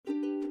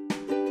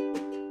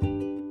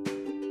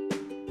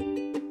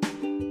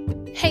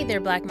Hey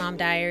there, Black Mom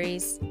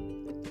Diaries.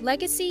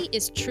 Legacy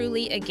is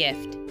truly a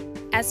gift.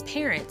 As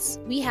parents,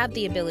 we have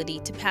the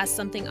ability to pass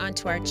something on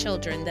to our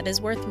children that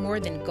is worth more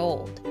than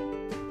gold.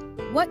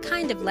 What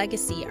kind of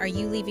legacy are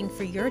you leaving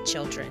for your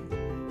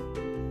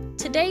children?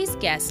 Today's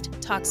guest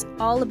talks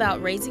all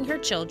about raising her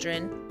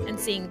children and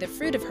seeing the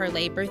fruit of her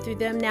labor through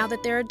them now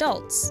that they're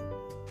adults.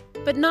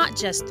 But not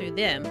just through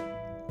them,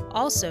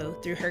 also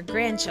through her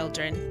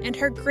grandchildren and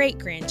her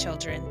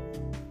great-grandchildren.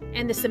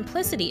 And the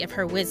simplicity of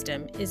her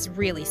wisdom is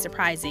really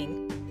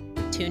surprising.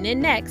 Tune in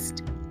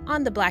next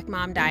on the Black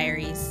Mom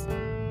Diaries.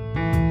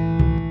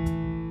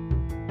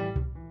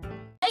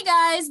 Hey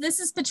guys, this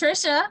is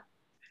Patricia.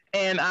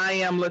 And I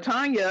am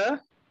LaTanya.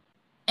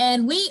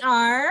 And we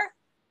are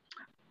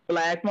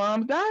Black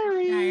Mom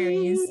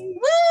Diaries.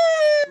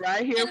 Woo!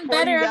 Right here Getting for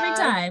better you every guys.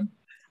 time.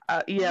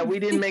 Yeah, we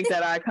didn't make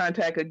that eye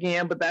contact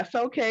again, but that's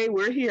okay.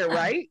 We're here,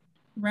 right?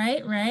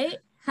 Right.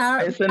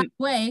 By the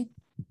way,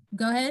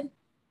 go ahead.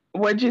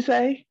 What'd you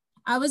say?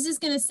 I was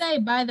just gonna say,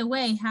 by the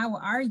way, how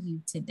are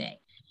you today?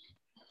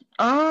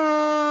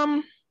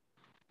 Do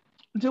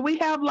we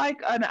have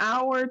like an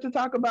hour to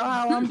talk about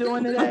how I'm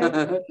doing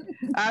today?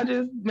 I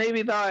just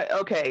maybe thought,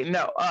 okay,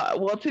 no.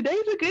 Well,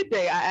 today's a good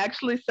day. I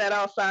actually sat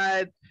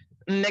outside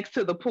next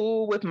to the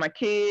pool with my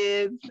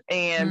kids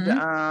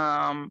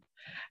and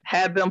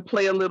had them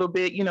play a little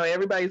bit. You know,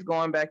 everybody's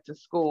going back to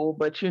school,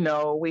 but you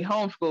know, we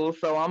homeschool.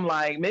 So I'm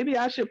like, maybe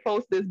I should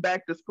post this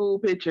back to school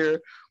picture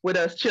with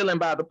us chilling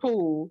by the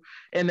pool.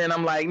 And then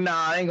I'm like,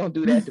 nah, I ain't gonna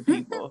do that to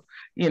people,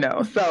 you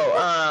know.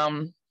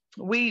 So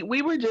we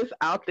were just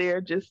out there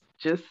just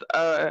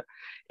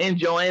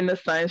enjoying the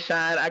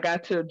sunshine. I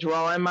got to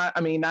draw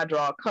not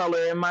draw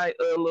color in my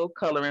little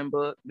coloring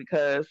book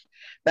because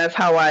that's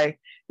how I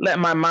let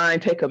my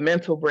mind take a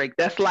mental break.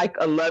 That's like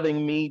a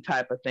loving me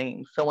type of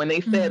thing. So when they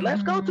said,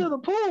 let's go to the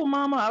pool,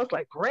 Mama, I was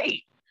like,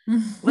 great,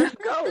 let's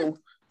go.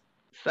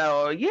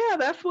 So yeah,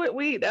 that's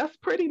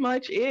pretty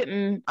much it.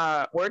 And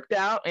worked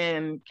out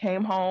and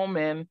came home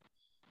and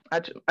I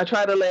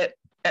try to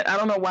I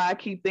don't know why I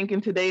keep thinking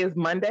today is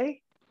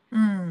Monday,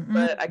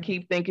 but I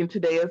keep thinking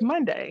today is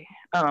Monday,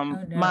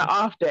 my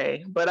off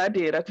day, but I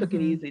took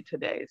it easy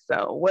today.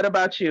 So what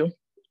about you?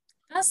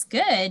 That's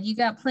good. You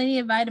got plenty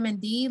of vitamin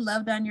D,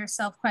 loved on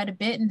yourself quite a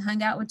bit, and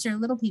hung out with your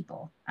little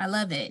people. I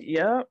love it.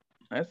 Yep.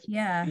 That's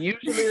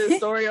usually the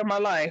story of my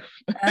life.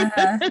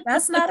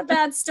 That's not a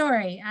bad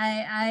story.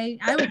 I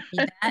would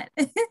read that.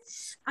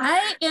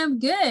 I am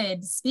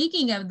good.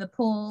 Speaking of the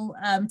pool,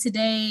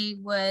 today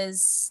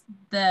was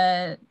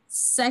the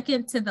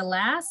second to the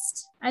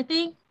last, I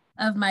think,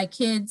 of my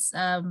kids'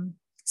 swim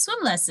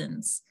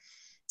lessons.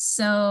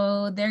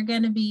 So they're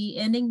going to be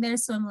ending their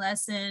swim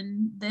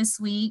lesson this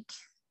week,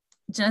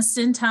 just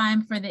in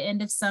time for the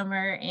end of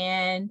summer.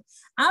 And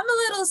I'm a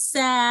little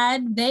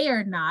sad. They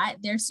are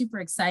not. They're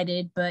super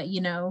excited, but you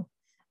know,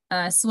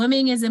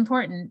 swimming is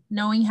important.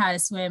 Knowing how to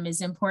swim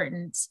is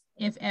important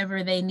if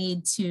ever they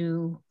need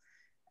to,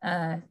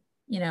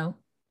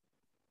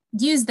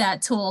 use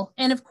that tool.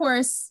 And of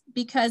course,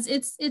 because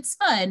it's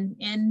fun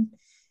and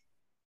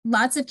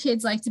lots of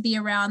kids like to be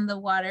around the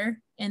water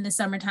in the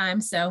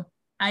summertime. So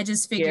I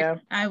just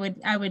figured I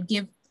would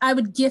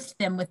gift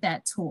them with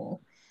that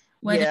tool.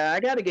 I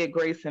got to get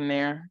Grayson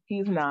there.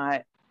 He's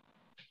not.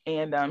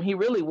 And he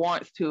really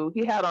wants to.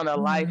 He had on a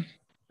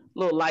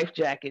little life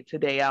jacket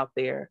today out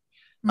there.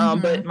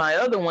 But my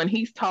other one,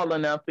 he's tall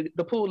enough.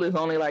 The pool is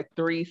only like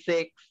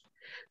 3'6".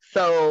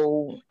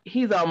 So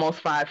he's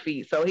almost 5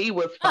 feet. So he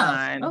was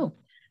fine.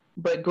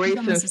 But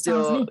Grayson's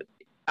still,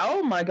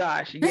 oh my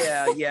gosh.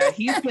 Yeah.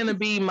 He's going to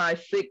be my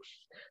 6'3",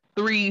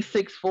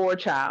 6'4"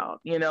 child,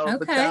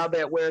 the child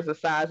that wears a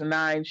size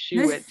 9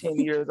 shoe at 10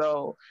 years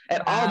old,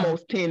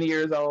 almost 10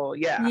 years old.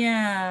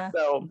 Yeah.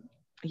 So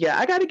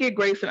I got to get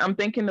Grayson. I'm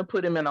thinking to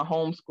put him in a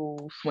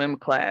homeschool swim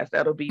class.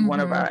 That'll be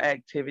one of our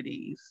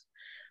activities.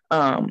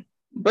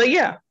 But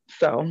yeah,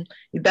 so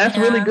that's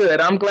really good.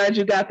 I'm glad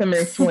you got them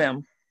in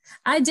swim.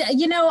 I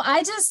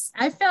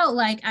felt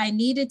like I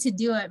needed to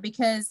do it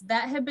because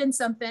that had been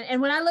something.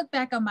 And when I look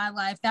back on my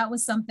life, that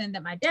was something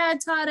that my dad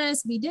taught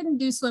us. We didn't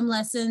do swim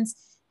lessons.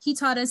 He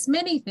taught us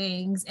many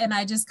things. And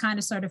I just kind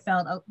of sort of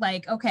felt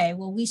like, okay,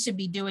 well, we should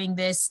be doing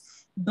this,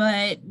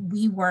 but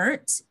we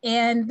weren't.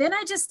 And then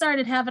I just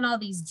started having all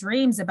these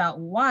dreams about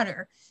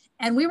water.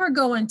 And we were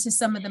going to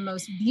some of the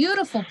most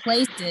beautiful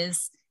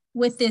places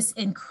with this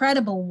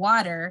incredible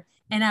water.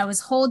 And I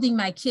was holding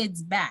my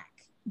kids back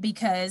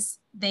because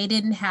they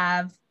didn't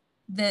have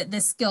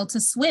the skill to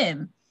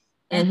swim.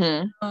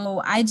 And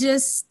so I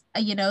just,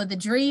 the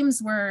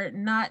dreams were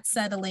not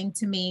settling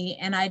to me.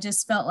 And I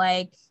just felt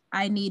like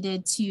I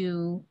needed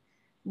to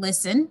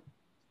listen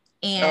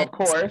and of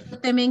course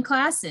put them in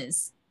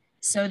classes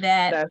so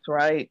that's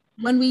right.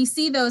 When we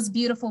see those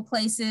beautiful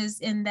places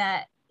in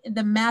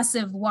the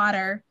massive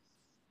water,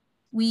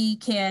 we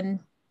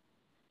can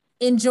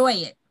enjoy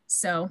it.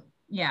 So,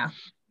 yeah.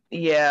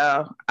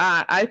 Yeah.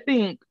 I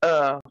think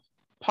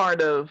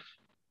part of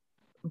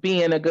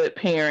being a good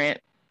parent,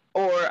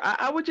 or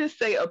I would just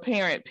say a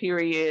parent,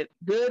 period,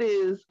 good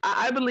is,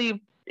 I believe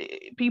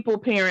people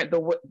parent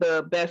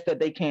the best that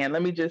they can.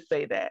 Let me just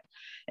say that.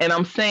 And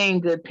I'm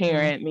saying good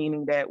parent,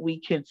 meaning that we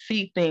can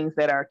see things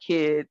that our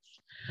kids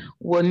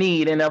will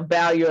need and a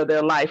value of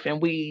their life,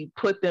 and we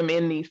put them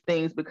in these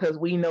things because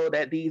we know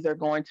that these are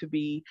going to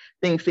be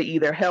things to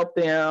either help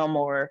them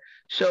or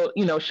show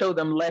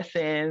them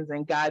lessons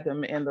and guide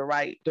them in the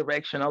right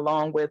direction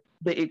along with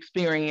the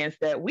experience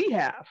that we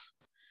have.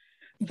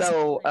 Exactly.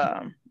 So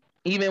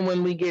even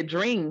when we get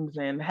dreams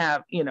and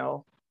have,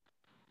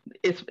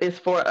 it's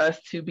for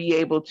us to be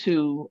able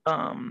to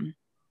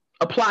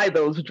apply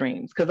those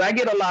dreams, because I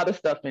get a lot of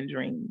stuff in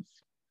dreams.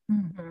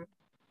 Mm-hmm.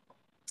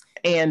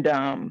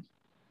 And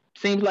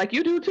seems like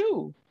you do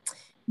too.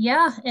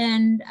 Yeah,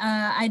 and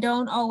I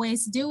don't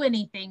always do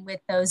anything with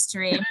those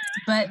dreams,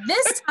 but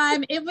this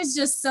time it was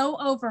just so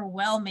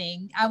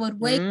overwhelming. I would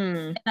wake up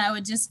and I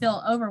would just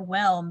feel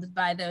overwhelmed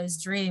by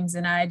those dreams,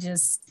 and I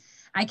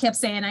kept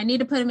saying, I need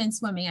to put him in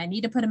swimming. I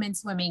need to put him in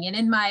swimming. And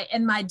in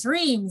my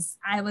dreams,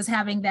 I was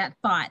having that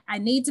thought. I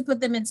need to put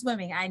them in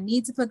swimming. I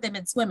need to put them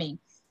in swimming.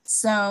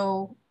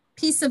 So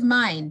peace of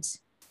mind.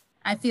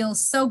 I feel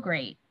so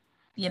great.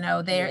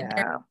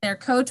 Their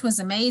coach was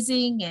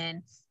amazing,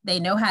 and they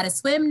know how to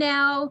swim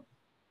now.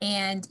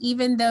 And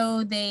even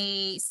though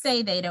they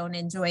say they don't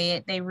enjoy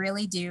it, they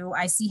really do.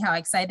 I see how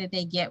excited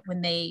they get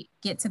when they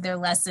get to their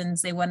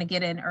lessons. They want to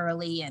get in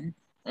early and.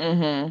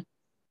 Mm-hmm.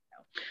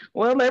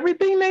 Well,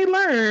 everything they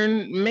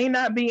learn may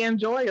not be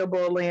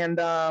enjoyable. And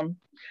I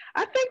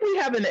think we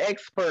have an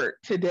expert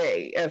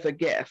today as a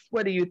guest.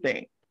 What do you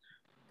think?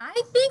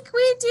 I think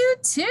we do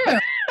too.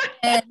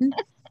 And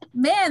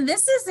man,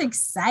 this is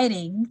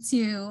exciting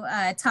to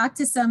talk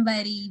to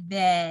somebody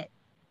that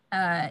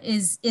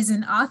is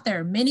an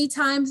author many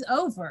times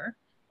over,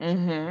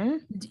 mm-hmm.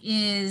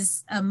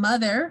 is a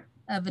mother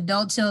of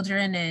adult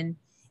children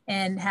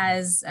and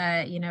has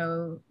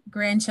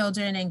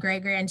grandchildren and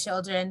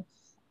great-grandchildren.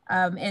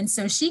 And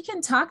so she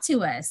can talk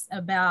to us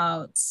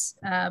about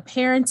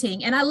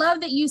parenting. And I love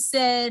that you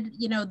said,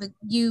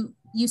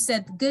 you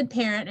said good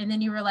parent, and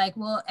then you were like,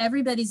 well,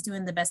 everybody's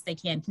doing the best they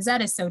can, because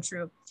that is so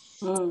true.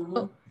 Mm-hmm.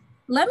 So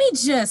let me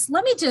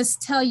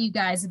just tell you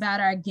guys about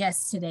our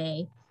guest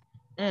today.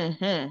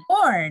 Mm-hmm.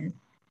 Born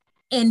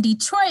in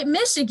Detroit,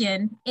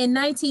 Michigan in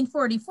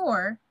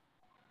 1944,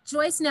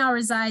 Joyce now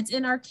resides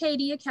in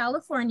Arcadia,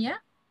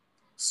 California.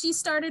 She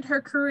started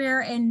her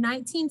career in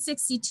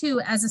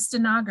 1962 as a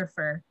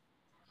stenographer.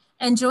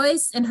 And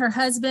Joyce and her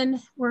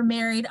husband were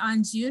married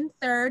on June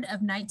 3rd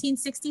of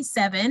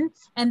 1967,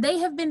 and they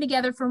have been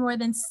together for more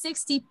than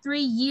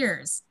 63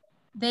 years.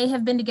 They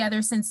have been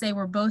together since they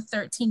were both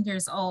 13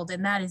 years old,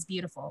 and that is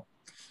beautiful.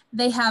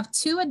 They have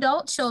 2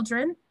 adult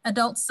children,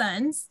 adult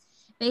sons.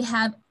 They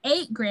have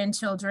 8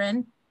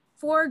 grandchildren,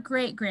 4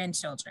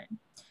 great-grandchildren.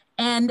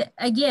 And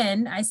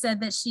again, I said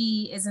that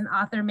she is an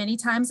author many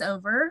times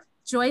over.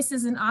 Joyce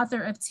is an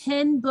author of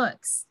 10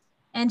 books,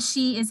 and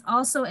she is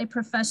also a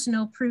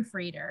professional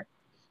proofreader.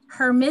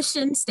 Her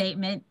mission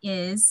statement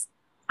is,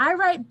 I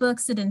write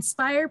books that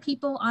inspire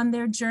people on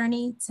their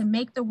journey to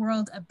make the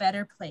world a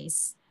better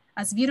place.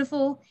 That's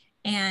beautiful.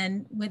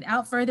 And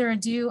without further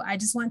ado, I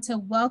just want to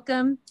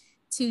welcome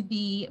to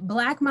the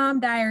Black Mom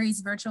Diaries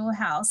virtual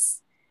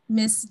house,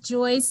 Miss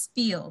Joyce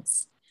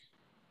Fields.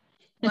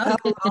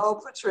 Welcome.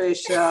 Hello,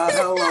 Patricia.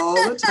 Hello,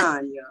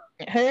 Latanya.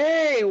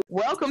 Hey,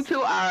 welcome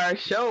to our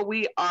show.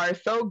 We are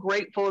so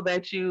grateful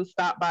that you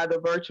stopped by the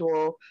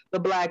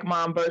Black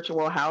Mom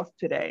virtual house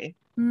today.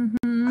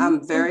 Mm-hmm.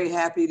 I'm very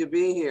happy to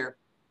be here.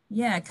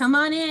 Yeah, come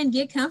on in,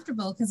 get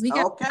comfortable, because we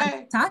got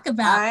to talk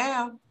about. I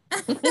am.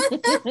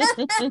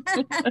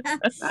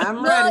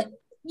 I'm ready.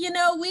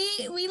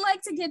 We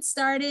like to get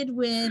started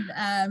with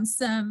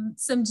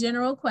some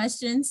general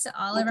questions to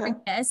all of our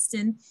guests,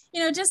 and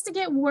just to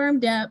get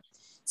warmed up.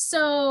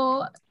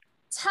 So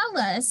tell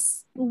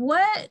us,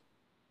 what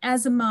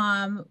as a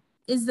mom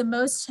is the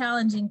most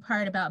challenging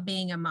part about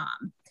being a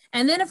mom?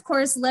 And then of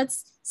course,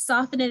 let's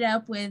soften it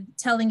up with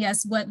telling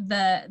us what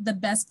the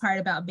best part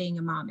about being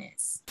a mom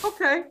is.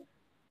 Okay.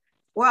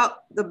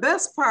 Well, the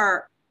best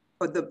part,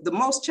 or the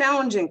most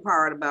challenging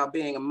part about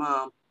being a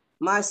mom,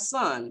 my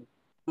son,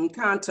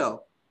 Nkanto,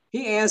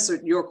 he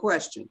answered your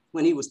question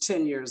when he was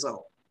 10 years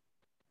old.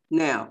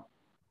 Now,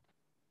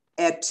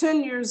 at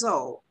 10 years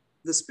old,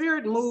 the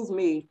Spirit moved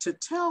me to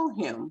tell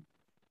him,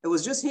 it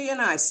was just he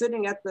and I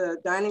sitting at the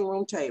dining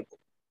room table.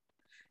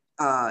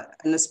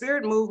 And the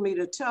Spirit moved me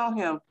to tell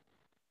him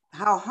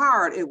how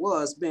hard it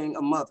was being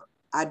a mother.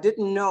 I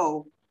didn't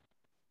know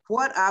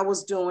what I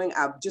was doing.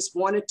 I just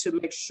wanted to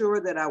make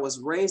sure that I was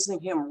raising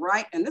him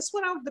right. And this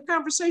was the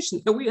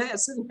conversation that we had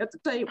sitting at the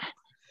table.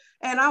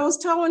 And I was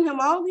telling him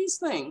all these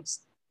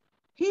things.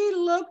 He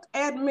looked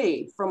at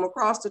me from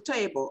across the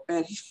table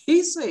and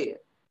he said,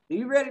 are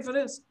you ready for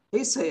this?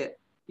 He said,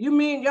 you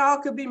mean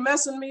y'all could be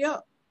messing me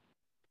up?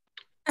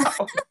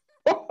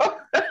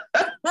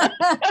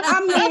 I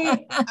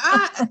mean,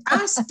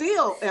 I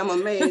still am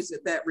amazed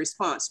at that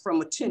response from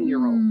a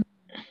 10-year-old.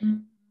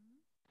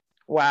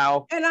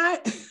 Wow. And I,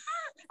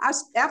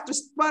 after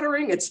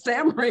sputtering and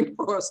stammering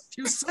for a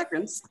few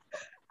seconds,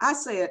 I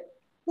said,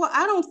 Well,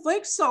 I don't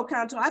think so,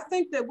 Kanto. I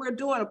think that we're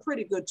doing a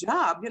pretty good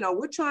job. You know,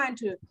 we're trying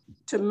to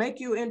make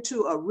you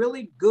into a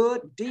really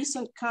good,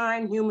 decent,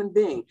 kind human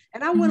being.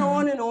 And I went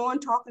on and on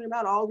talking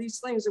about all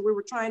these things that we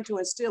were trying to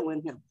instill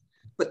in him.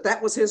 But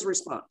that was his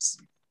response.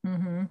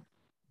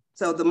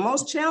 So the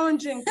most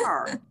challenging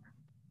part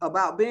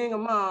about being a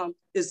mom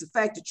is the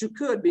fact that you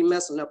could be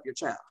messing up your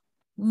child.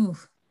 Ooh,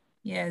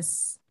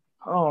 yes.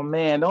 Oh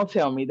man, don't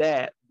tell me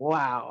that.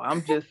 Wow.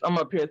 I'm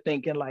up here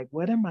thinking like,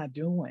 what am I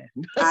doing?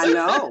 I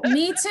know.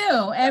 Me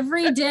too.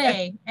 Every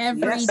day.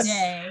 Every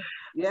day.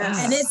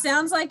 Yes. And it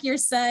sounds like your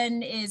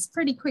son is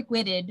pretty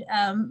quick-witted.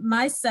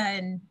 My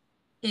son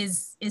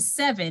is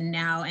 7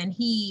 now, and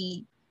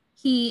he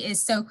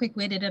is so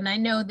quick-witted. And I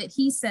know that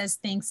he says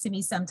things to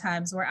me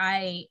sometimes where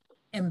I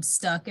am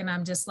stuck and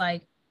I'm just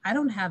like, I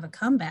don't have a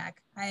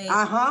comeback.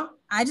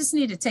 I just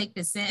need to take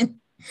this in.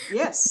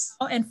 Yes.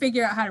 And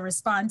figure out how to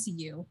respond to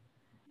you.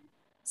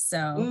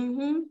 So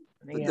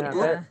the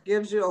book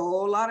gives you a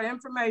whole lot of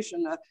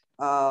information.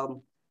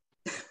 The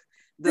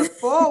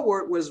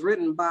foreword was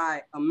written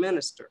by a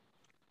minister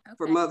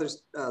for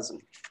Mother's Dozen.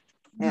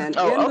 And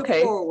the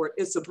foreword,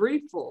 it's a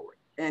brief foreword.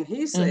 And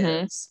he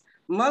says,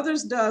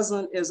 Mother's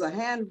Dozen is a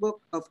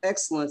handbook of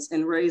excellence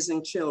in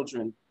raising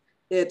children.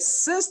 It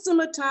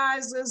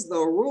systematizes the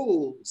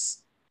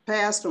rules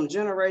passed from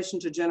generation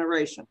to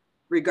generation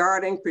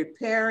regarding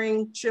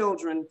preparing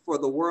children for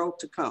the world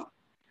to come.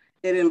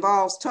 It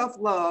involves tough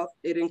love.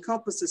 It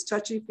encompasses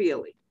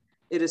touchy-feely.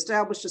 It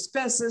establishes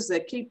fences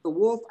that keep the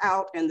wolf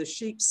out and the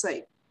sheep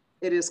safe.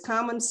 It is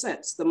common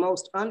sense, the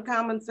most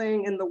uncommon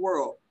thing in the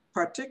world,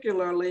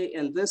 particularly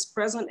in this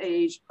present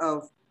age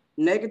of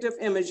negative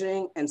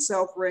imaging and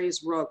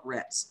self-raised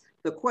rugrats.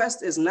 The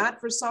quest is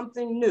not for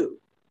something new,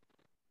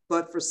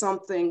 but for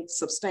something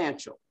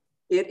substantial.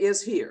 It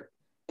is here.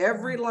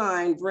 Every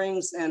line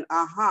brings an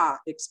aha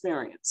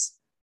experience.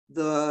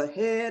 The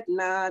head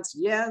nods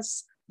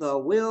yes, the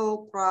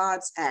will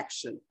prods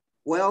action.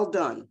 Well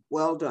done,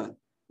 well done.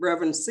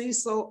 Reverend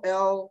Cecil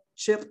L.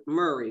 Chip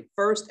Murray,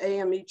 First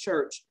AME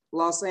Church,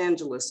 Los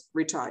Angeles,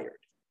 retired.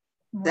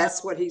 Wow.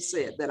 That's what he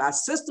said, that I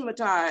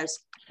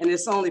systematized, and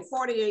it's only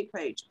 48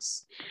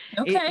 pages.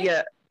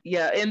 Okay.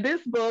 Yeah. In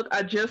this book,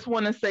 I just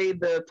want to say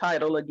the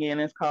title again.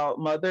 It's called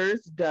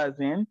Mother's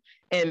Dozen,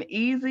 an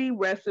easy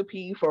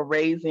recipe for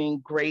raising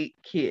great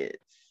kids.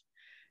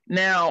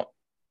 Now,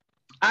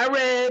 I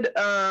read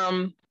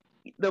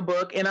the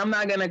book, and I'm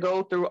not going to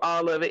go through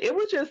all of it. It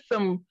was just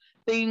some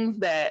things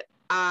that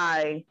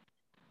I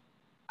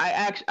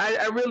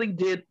really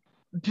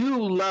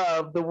do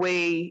love the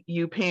way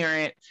you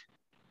parent,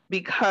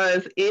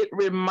 because it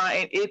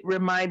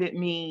reminded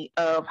me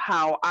of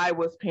how I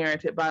was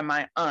parented by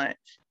my aunt.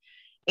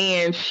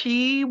 And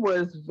she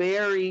was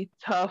very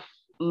tough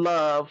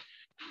love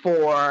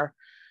for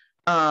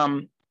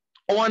on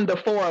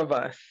the 4 of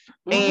us.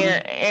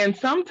 And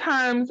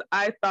sometimes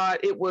I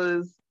thought it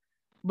was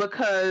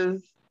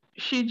because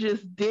she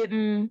just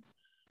didn't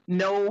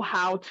know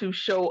how to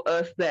show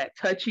us that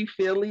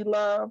touchy-feely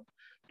love,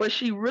 but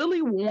she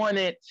really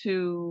wanted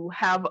to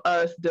have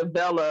us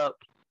develop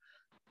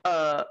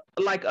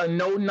like a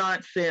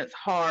no-nonsense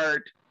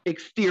hard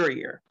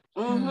exterior.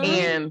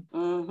 And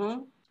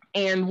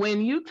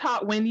when you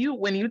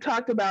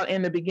talked about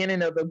in the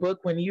beginning of the book,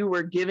 when you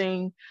were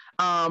giving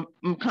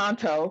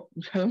Kanto,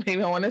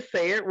 maybe I want to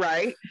say it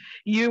right,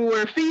 you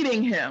were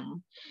feeding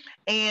him,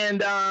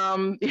 and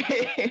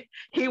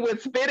he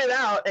would spit it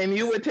out, and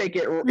you would take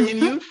it.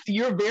 And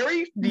you're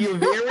very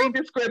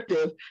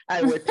descriptive.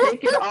 I would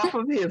take it off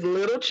of his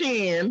little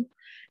chin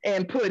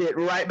and put it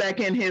right back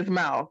in his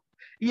mouth.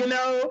 You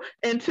know,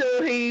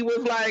 until he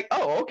was like,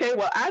 "Oh, okay.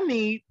 Well,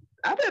 I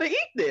better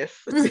eat this."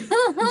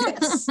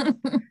 Yes.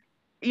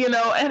 You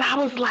know, and I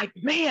was like,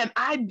 man,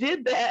 I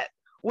did that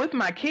with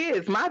my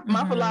kids. My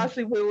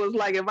philosophy was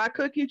like, if I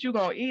cook it, you're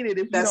gonna eat it.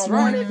 If you don't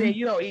want it, then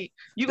you don't eat.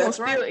 You're gonna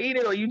still eat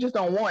it, or you just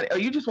don't want it, or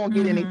you just won't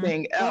get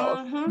anything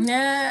else.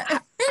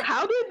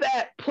 How did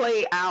that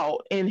play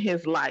out in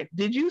his life?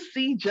 Did you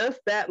see just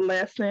that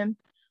lesson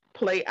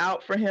play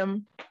out for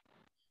him?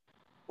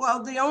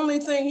 Well, the only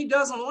thing he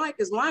doesn't like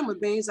is lima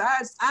beans.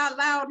 I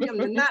allowed him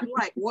to not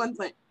like one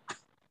thing.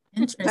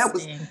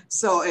 Interesting.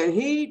 And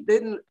he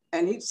didn't,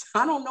 and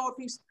I don't know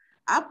if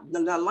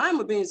the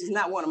lima beans is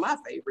not one of my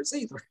favorites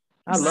either.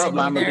 I love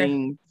lima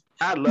beans.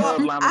 I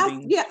love lima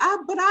beans. Yeah,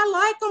 but I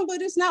like them,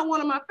 but it's not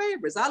one of my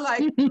favorites. I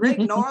like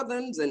Great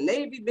Northerns and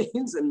navy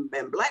beans and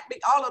black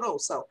beans, all of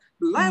those. So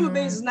lima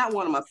beans is not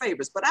one of my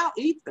favorites, but I'll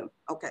eat them.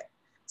 Okay.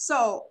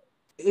 So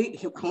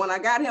when I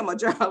got him a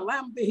jar of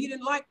lima beans, he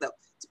didn't like those,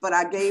 but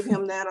I gave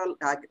him that.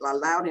 I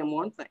allowed him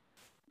one thing.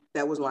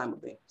 That was lima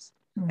beans.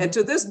 And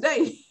to this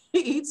day, he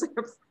eats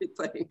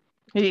everything.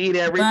 He eat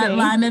everything. But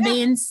lima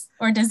beans,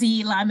 or does he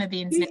eat lima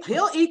beans?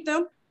 He'll eat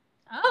them.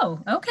 Oh,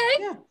 okay.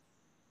 Yeah,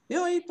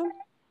 he'll eat them.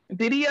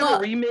 Did he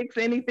ever remix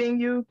anything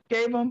you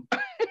gave him?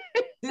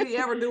 Did he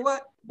ever do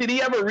what? Did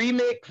he ever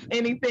remix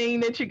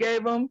anything that you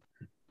gave him?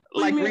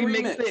 Like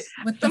remix it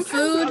with the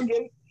food?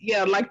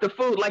 Like the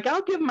food. Like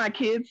I'll give my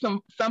kids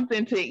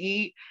something to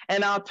eat,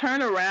 and I'll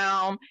turn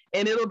around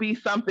and it'll be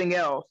something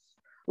else.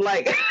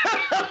 Like,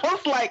 I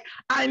was like,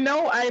 I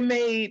know I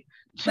made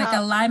like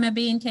a lima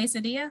bean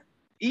quesadilla.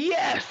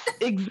 Yes,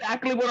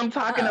 exactly what I'm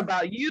talking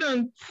about. You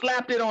done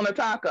slapped it on a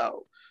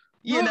taco.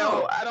 You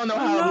know, I don't know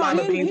how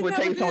lima beans would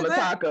taste on a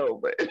taco,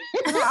 but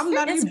I'm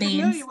not even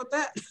familiar with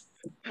that.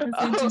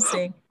 That's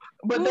interesting.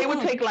 But they would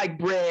take like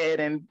bread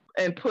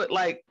and put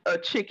like a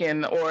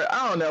chicken or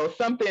I don't know,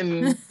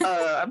 something.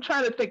 I'm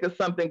trying to think of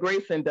something.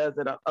 Grayson does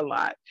it a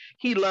lot.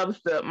 He loves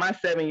my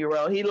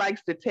 7-year-old. He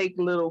likes to take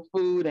little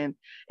food and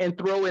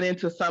throw it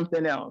into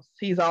something else.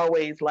 He's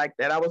always like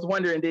that. I was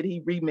wondering, did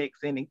he remix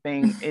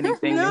anything that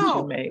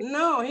you made?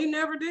 No, he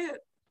never did.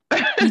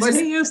 But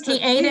he used to. He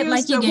ate it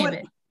like you gave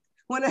it.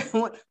 When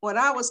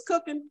I was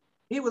cooking,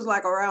 he was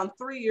like around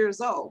 3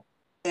 years old,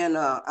 and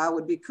I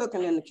would be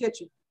cooking in the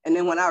kitchen. And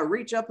then when I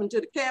reach up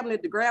into the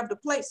cabinet to grab the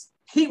plates,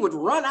 he would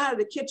run out of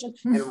the kitchen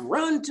and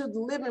run to the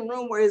living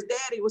room where his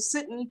daddy was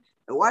sitting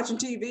and watching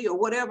TV or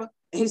whatever.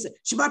 And he said,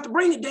 "She about to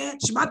bring it, Dad.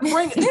 She about to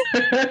bring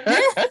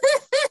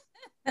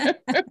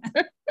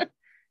it."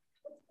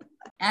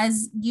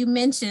 As you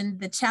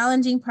mentioned, the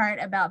challenging part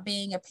about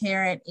being a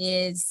parent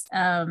is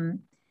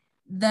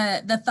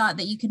the thought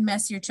that you can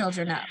mess your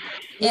children up.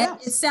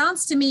 Yes. It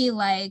sounds to me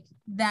like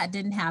that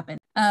didn't happen.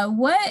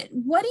 What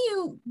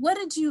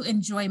did you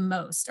enjoy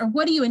most, or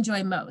what do you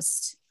enjoy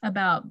most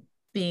about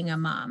being a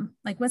mom?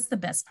 Like, what's the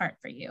best part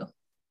for you?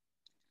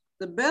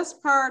 The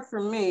best part for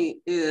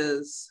me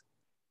is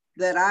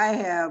that I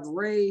have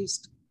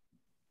raised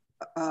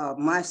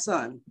my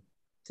son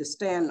to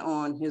stand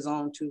on his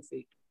own 2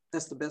 feet.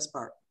 That's the best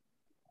part.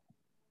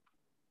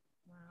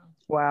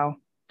 Wow.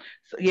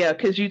 So, yeah,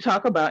 because you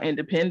talk about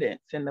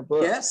independence in the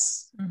book.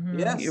 Yes. Mm-hmm.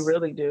 Yes. You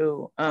really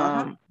do.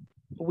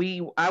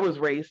 I was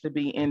raised to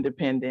be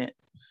independent,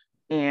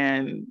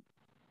 and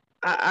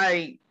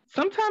I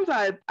sometimes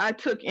I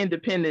took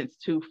independence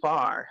too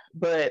far,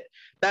 but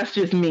that's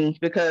just me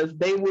because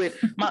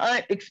my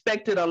aunt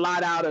expected a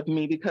lot out of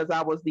me because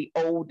I was the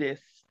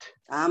oldest.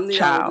 I'm the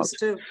child. oldest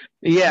too.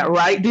 Yeah,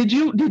 right. Did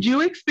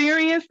you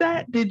experience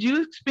that? Did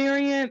you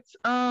experience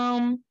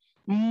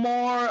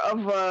more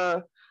of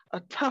a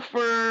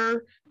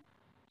tougher,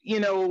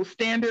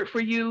 standard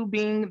for you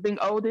being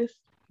oldest?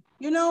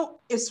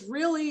 It's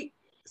really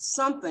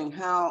something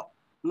how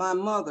my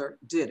mother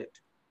did it.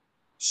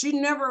 She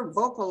never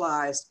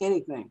vocalized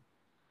anything.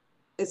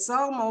 It's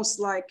almost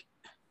like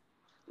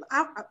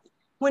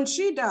when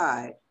she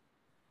died,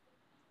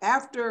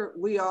 after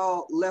we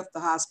all left the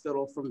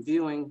hospital from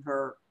viewing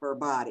her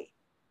body,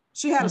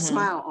 she had a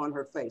smile on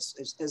her face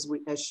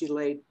as she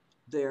laid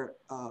there,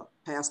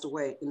 passed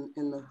away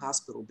in the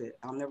hospital bed.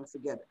 I'll never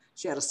forget it.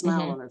 She had a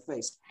smile on her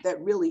face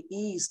that really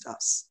eased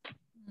us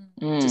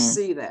to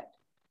see that.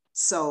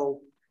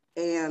 So,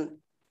 and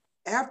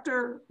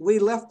after we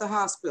left the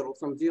hospital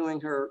from viewing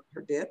her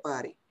dead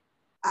body,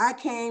 I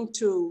came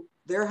to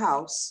their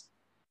house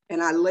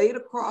and I laid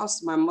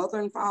across my mother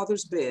and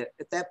father's bed.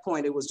 At that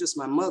point, it was just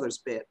my mother's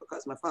bed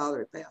because my father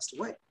had passed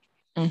away.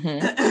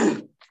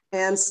 And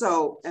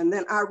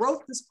then I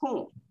wrote this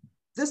poem.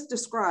 This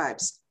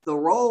describes the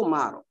role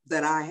model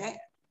that I had.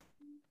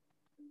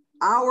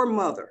 Our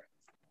mother,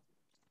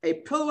 a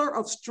pillar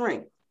of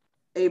strength,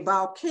 a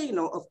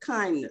volcano of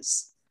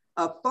kindness,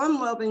 a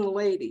fun-loving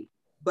lady,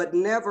 but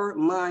never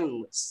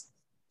mindless.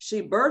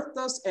 She birthed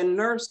us and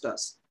nursed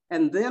us,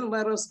 and then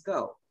let us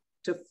go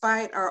to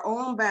fight our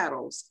own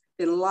battles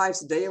in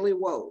life's daily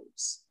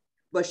woes.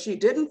 But she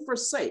didn't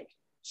forsake.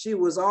 She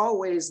was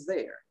always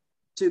there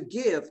to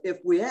give, if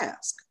we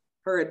ask,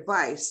 her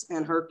advice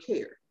and her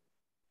care.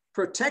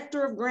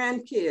 Protector of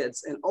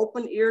grandkids and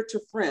open ear to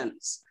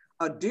friends,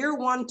 a dear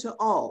one to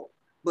all,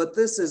 but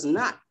this is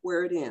not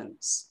where it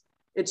ends.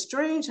 It's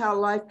strange how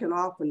life can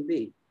often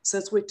be,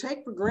 since we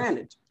take for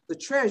granted the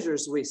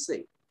treasures we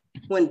see.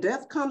 When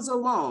death comes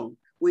along,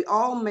 we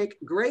all make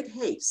great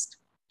haste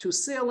to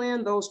seal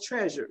in those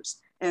treasures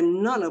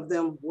and none of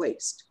them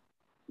waste.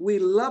 We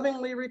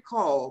lovingly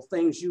recall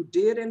things you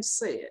did and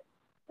said,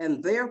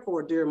 and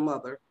therefore, dear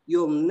mother,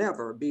 you'll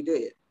never be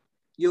dead.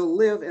 You'll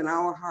live in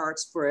our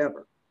hearts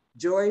forever.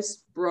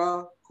 Joyce,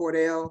 Bra,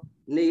 Cordell,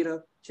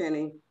 Nita,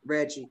 Kenny,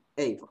 Reggie,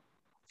 Ava.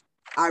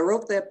 I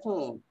wrote that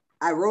poem.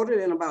 I wrote it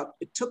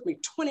it took me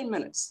 20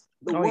 minutes.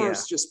 The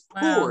words just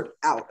poured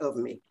out of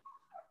me.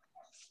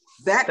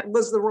 That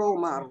was the role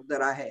model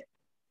that I had.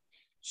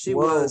 She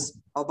was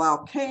a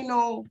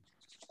volcano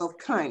of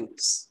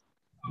kindness.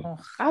 Oh,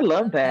 I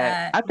love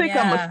that. I think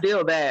I'm gonna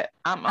steal that.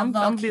 I'm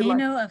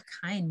volcano of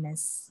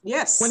kindness.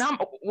 Yes. When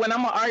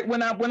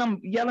I'm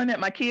yelling at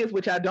my kids,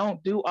 which I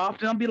don't do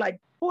often, I'll be like,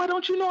 "Boy,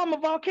 don't you know I'm a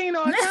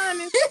volcano of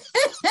kindness?"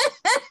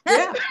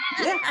 Yeah.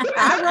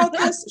 I wrote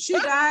this. She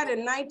died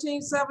in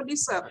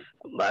 1977,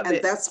 and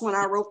that's when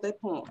I wrote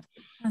that poem.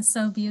 That's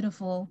so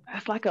beautiful.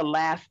 That's like a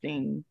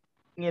lasting.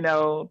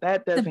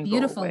 That doesn't. It's a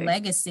beautiful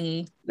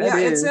legacy.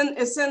 It's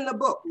in the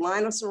book,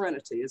 Line of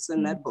Serenity. It's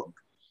in that book.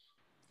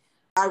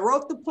 I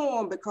wrote the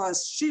poem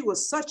because she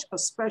was such a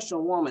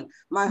special woman.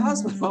 My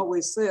husband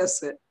always says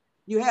that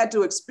you had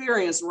to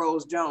experience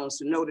Rose Jones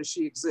to know that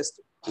she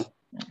existed.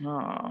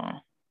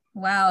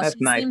 Wow, That's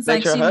she nice seems that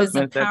like your she was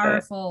husband said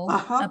that.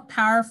 a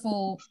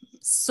powerful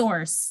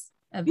source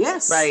of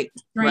Yes. Right.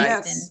 strength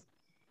Right. and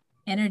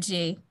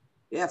energy.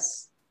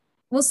 Yes.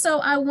 Well, so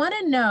I want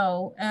to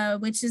know,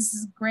 which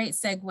is a great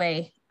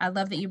segue. I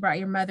love that you brought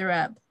your mother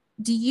up.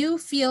 Do you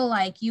feel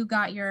like you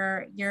got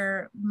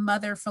your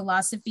mother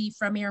philosophy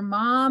from your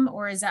mom,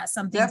 or is that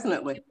something?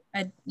 Definitely.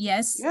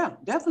 Yes. Yeah,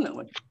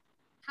 definitely.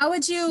 How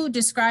would you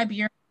describe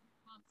your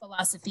mom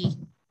philosophy?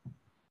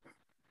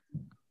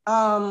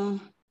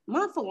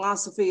 My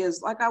philosophy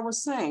is, like I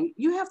was saying,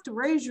 you have to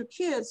raise your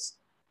kids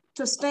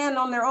to stand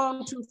on their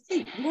own 2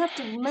 feet. You have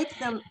to make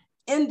them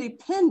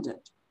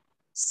independent.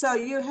 So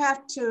you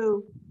have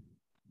to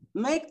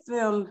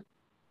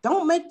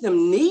don't make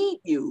them need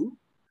you,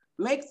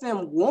 make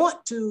them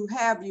want to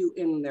have you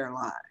in their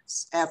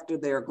lives after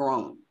they're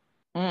grown.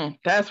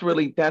 That's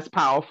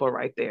powerful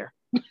right there.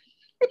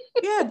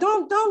 Yeah,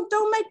 don't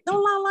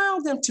allow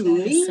them to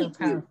need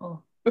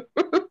you.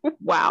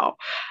 Wow.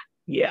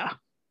 Yeah.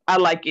 I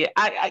like it.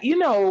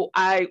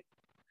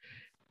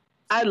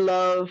 I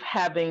love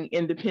having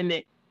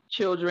independent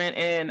children.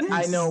 And Yes.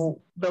 I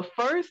know the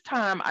first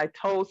time I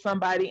told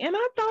somebody, and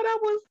I thought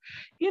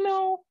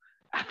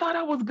I thought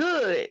I was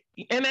good.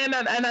 And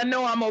I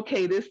know I'm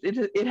okay.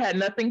 It had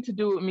nothing to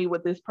do with me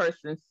what this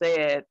person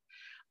said.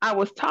 I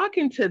was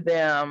talking to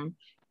them,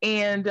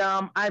 and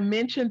I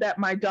mentioned that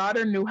my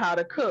daughter knew how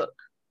to cook.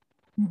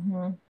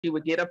 Mm-hmm. She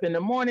would get up in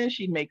the morning,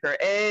 she'd make her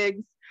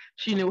eggs,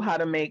 she knew how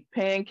to make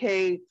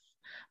pancakes.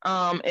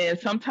 And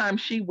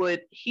sometimes she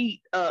would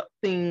heat up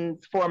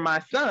things for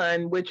my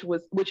son, which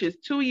is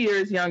 2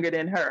 years younger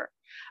than her.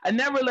 I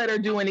never let her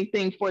do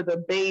anything for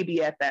the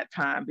baby at that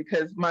time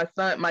because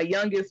my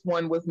youngest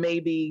one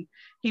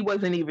he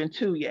wasn't even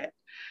 2 yet.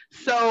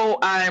 So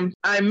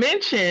I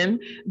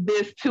mentioned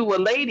this to a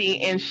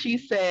lady, and she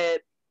said,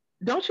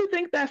 "Don't you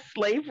think that's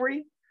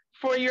slavery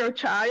for your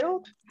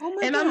child?" Oh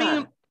my And God. I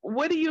mean,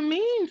 what do you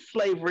mean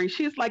slavery?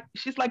 She's like,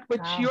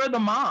 but Wow. you're the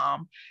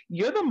mom,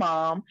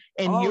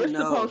 and you're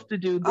supposed to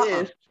do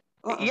this.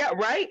 Yeah,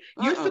 right.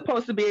 You're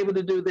supposed to be able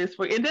to do this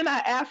and then I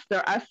asked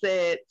her, I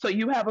said, "So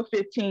you have a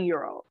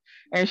 15-year-old?"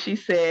 And she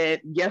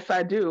said, "Yes,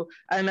 I do."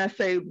 And I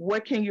say,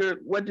 what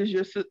does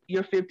your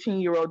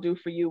 15-year-old do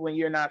for you when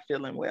you're not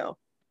feeling well?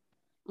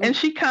 And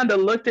she kind of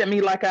looked at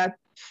me like I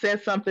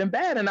said something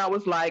bad. And I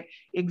was like,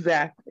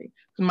 exactly.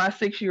 My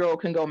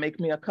 6-year-old can go make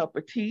me a cup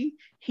of tea,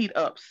 heat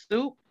up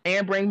soup,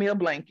 and bring me a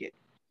blanket.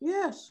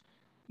 Yes.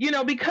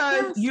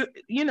 Because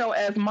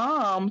as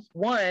moms,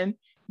 one,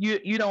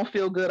 you don't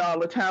feel good all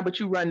the time, but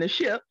you run the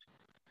ship.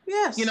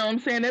 Yes. You know what I'm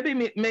saying? There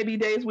maybe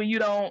days where you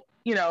don't,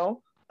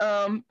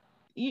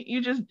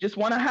 you just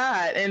want to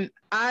hide. And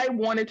I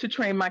wanted to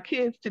train my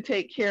kids to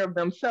take care of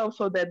themselves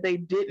so that they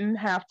didn't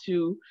have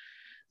to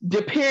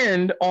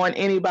depend on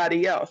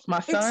anybody else. My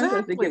sons,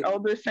 as they get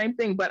older, same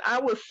thing. But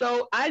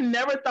I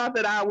never thought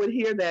that I would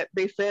hear that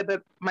they said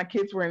that my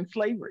kids were in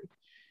slavery.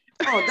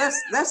 Oh,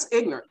 that's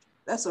ignorant.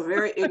 That's a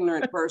very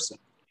ignorant person.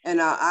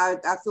 And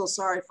I feel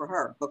sorry for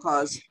her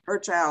because her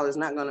child is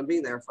not going to be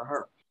there for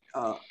her.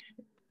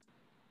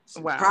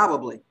 Wow.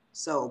 Probably.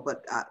 So,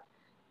 but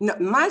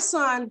my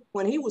son,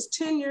 when he was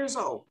 10 years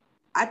old,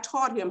 I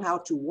taught him how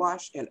to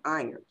wash and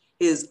iron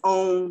his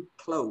own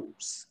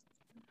clothes.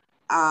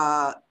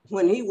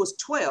 When he was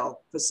 12,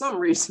 for some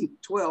reason,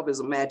 12 is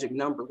a magic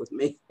number with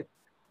me.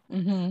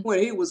 Mm-hmm. When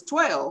he was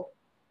 12,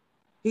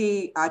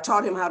 I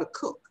taught him how to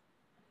cook.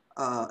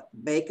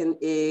 Bacon,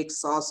 eggs,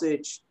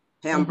 sausage,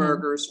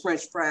 hamburgers,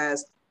 French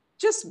fries,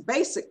 just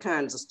basic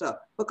kinds of stuff.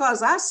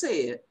 Because I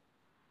said,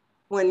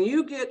 when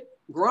you get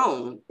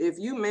grown, if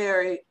you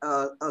marry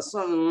a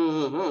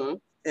son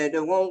and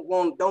don't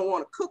want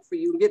to cook for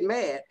you and get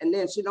mad, and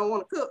then she don't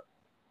want to cook,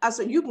 I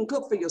said, you can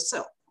cook for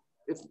yourself.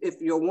 If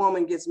your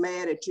woman gets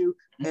mad at you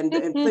and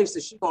thinks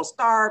that she's gonna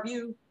starve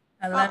you.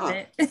 I love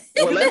it.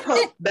 Well, let's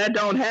hope that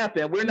don't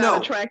happen. We're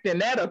not attracting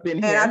that up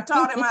in here. And I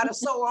taught him how to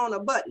sew on a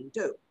button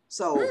too.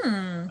 So,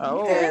 I'm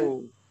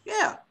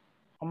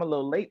a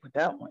little late with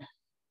that one.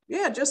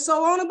 Yeah, just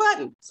sew on a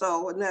button.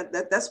 So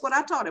that's what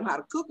I taught him, how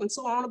to cook and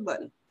sew on a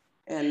button.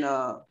 And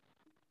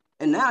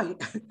now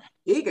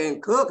he can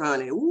cook,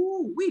 honey.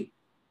 Ooh wee.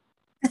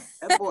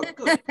 That boy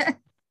cook.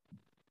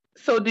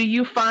 So do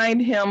you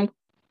find him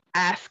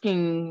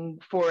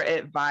asking for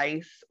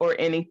advice or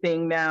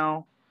anything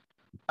now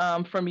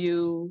from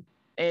you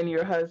and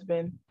your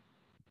husband?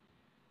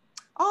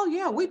 Oh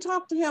yeah, we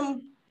talked to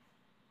him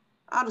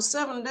out of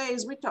 7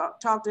 days. We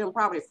talked to him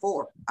probably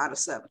 4 out of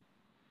 7.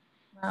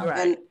 Wow.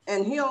 Right.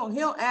 And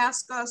he'll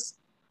ask us.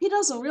 He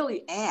doesn't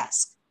really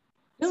ask.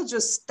 He'll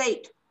just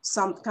state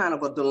some kind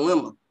of a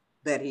dilemma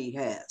that he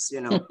has,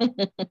 and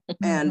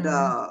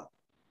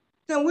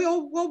then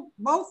we'll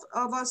both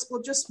of us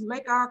will just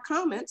make our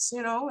comments,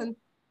 and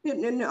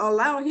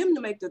allow him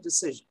to make the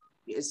decision.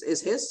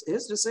 It's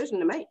his decision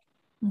to make.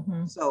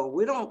 Mm-hmm. So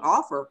we don't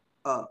offer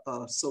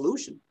a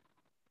solution.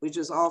 We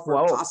just offer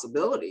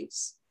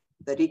possibilities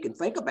that he can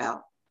think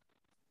about.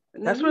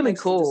 That's really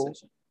cool.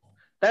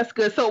 That's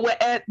good. So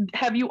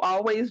have you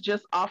always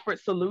just offered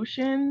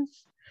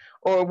solutions,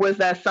 or was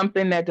that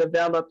something that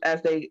developed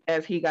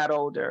as he got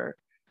older?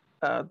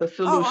 The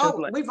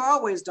solutions. We've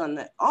always done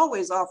that.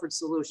 Always offered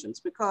solutions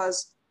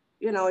because,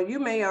 you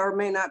may or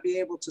may not be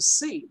able to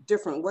see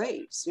different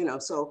ways,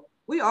 so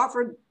we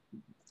offered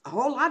a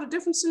whole lot of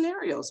different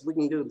scenarios. We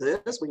can do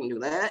this, we can do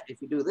that.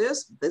 If you do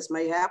this, this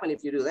may happen.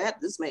 If you do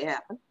that, this may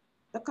happen.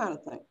 That kind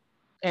of thing.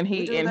 And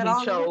he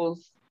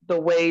chose the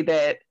way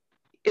that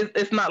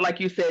it's not like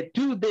you said,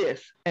 do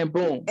this and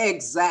boom.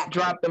 Exactly.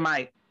 Drop the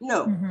mic.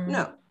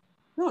 No,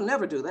 we'll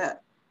never do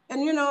that.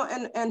 And,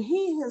 and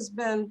he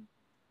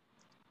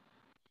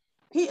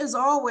has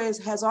always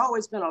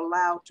been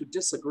allowed to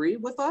disagree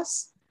with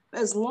us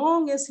as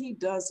long as he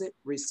does it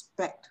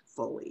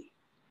respectfully.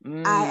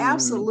 I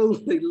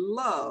absolutely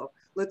love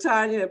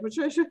LaTanya and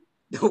Patricia,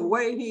 the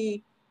way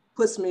he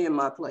puts me in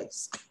my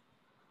place.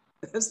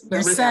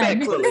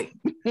 Respectfully.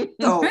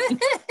 So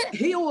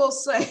he will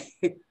say,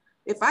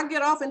 if I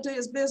get off into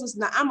his business,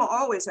 now I'm gonna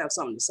always have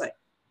something to say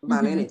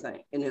about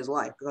anything in his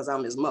life because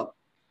I'm his mother.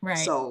 Right.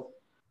 So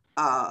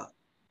I'm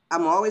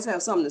always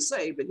have something to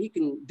say, but he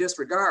can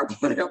disregard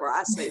whatever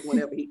I say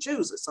whenever he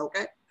chooses,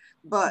 okay?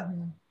 But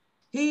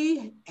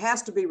he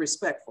has to be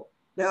respectful.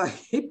 Now,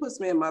 he puts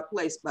me in my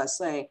place by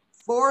saying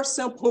 4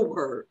 simple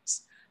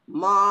words.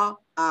 Ma,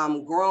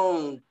 I'm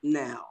grown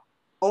now.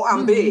 Oh,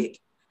 I'm big.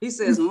 He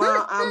says,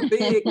 Ma, I'm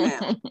big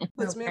now.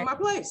 Puts me in my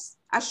place.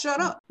 I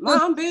shut up. Ma,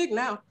 I'm big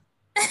now.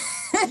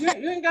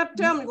 You ain't got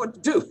to tell me what to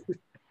do.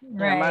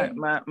 Right.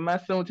 My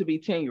soon-to-be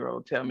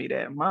 10-year-old tell me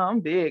that. Ma, I'm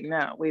big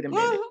now. Wait a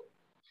minute.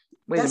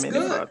 That's good.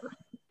 Brother.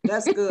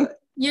 That's good.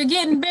 You're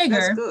getting bigger.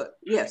 That's good.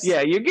 Yes.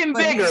 Yeah, you're getting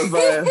bigger,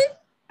 but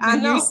I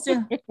know.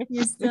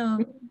 You're still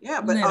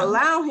yeah, but little.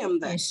 Allow him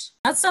that.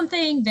 That's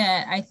something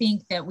that I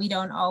think that we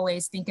don't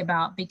always think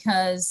about,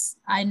 because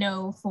I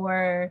know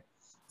for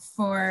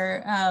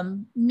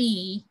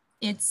me,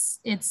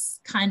 it's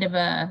kind of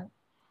a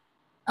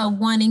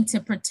wanting to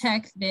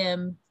protect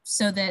them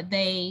so that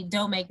they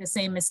don't make the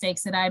same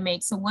mistakes that I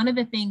make. So one of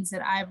the things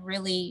that I've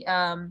really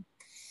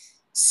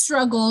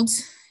struggled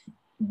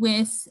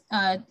with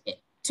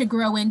to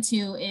grow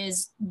into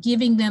is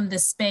giving them the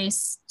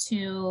space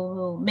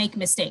to make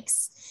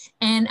mistakes.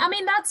 And I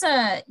mean, that's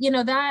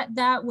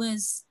that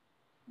was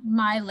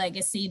my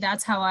legacy.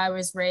 That's how I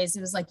was raised.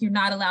 It was like, you're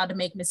not allowed to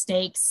make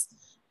mistakes,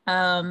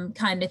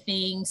 kind of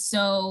thing.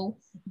 So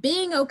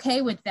being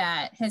okay with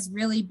that has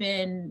really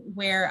been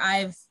where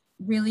I've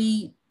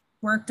really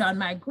worked on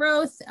my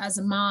growth as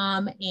a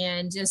mom,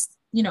 and just,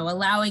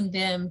 allowing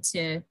them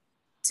to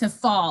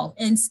fall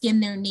and skin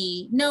their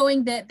knee,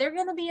 knowing that they're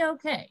going to be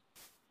okay.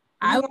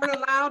 You weren't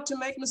allowed to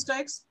make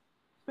mistakes,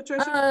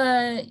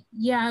 Patricia?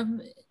 Yeah,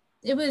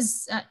 it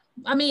was,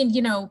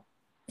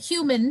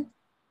 human,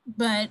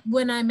 but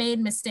when I made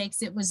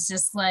mistakes, it was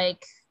just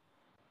like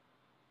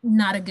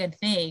not a good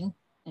thing.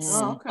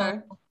 Oh, okay.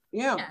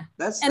 Yeah.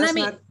 That's I'm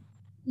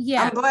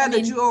glad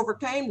that you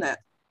overcame that.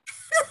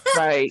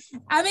 Right.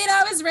 I mean,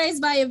 I was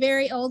raised by a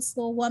very old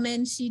school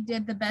woman. She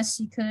did the best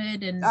she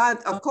could. And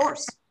of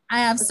course. I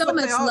have so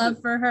much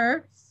love for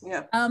her.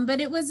 Yeah.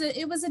 But it was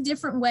a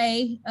different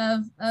way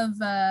of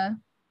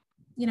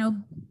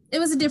it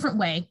was a different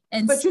way.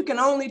 But you can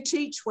only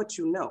teach what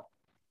you know.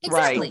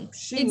 Exactly. Right.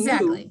 She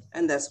knew,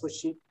 and that's what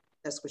she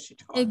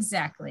taught.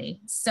 Exactly.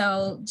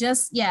 So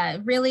just,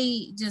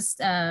 really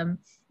just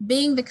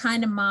being the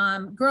kind of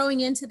mom,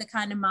 growing into the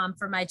kind of mom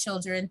for my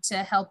children to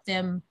help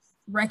them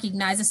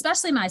recognize,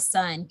 especially my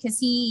son, because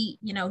he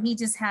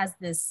just has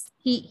this,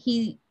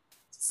 he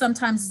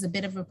sometimes is a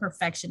bit of a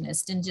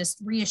perfectionist, and just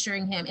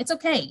reassuring him, it's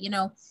okay,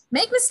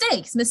 make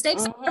mistakes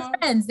are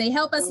friends, they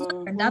help us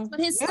learn. That's what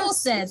his school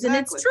says. Exactly.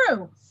 And it's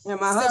true. And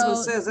my husband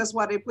says that's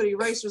why they put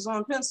erasers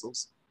on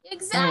pencils.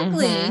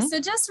 Exactly. So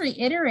just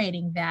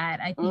reiterating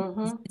that, I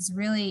think is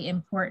really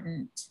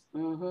important.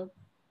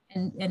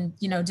 And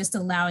just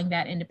allowing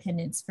that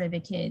independence for the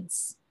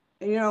kids.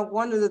 And,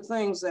 one of the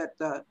things that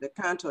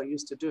Canto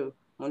used to do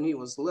when he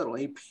was little,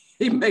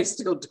 he may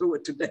still do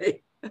it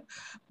today,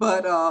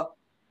 but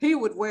he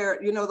would wear,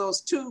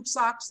 those tube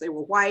socks. They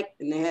were white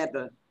and they had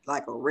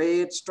like a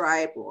red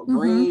stripe or a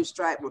green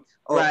stripe.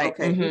 Right.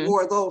 Okay, he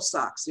wore those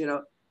socks,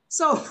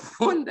 So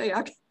one day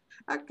I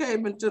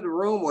came into the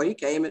room, or he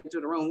came into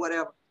the room,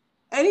 whatever,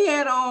 and he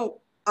had on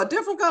a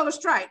different color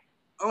stripe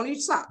on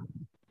each sock.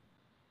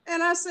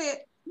 And I said,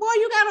 boy,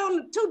 you got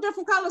on 2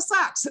 different color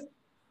socks.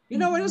 You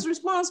know what his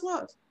response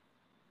was?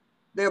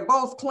 They're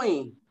both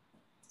clean.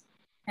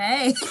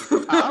 Hey.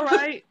 All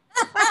right.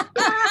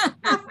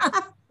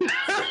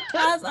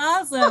 That's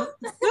awesome.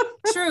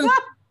 True.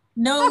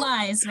 No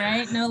lies,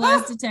 right? No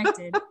lies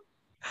detected.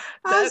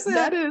 I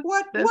said,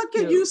 what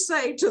can you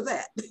say to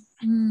that?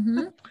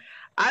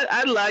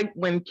 I like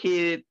when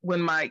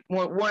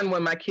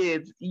my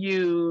kids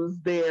use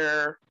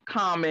their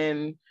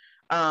common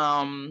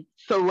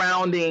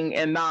surrounding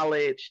and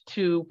knowledge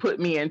to put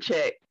me in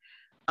check.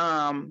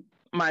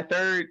 My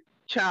third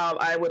child,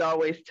 I would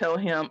always tell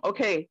him,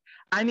 okay,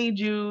 I need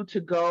you to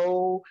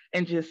go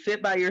and just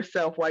sit by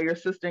yourself while your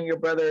sister and your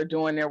brother are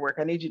doing their work.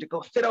 I need you to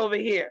go sit over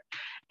here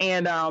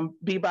and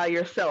be by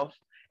yourself.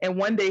 And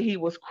one day he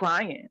was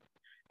crying.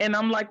 And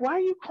I'm like, why are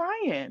you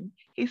crying?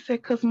 He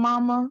said, because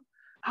Mama,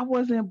 I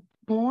wasn't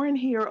born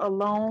here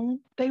alone.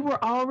 They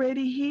were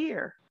already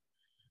here.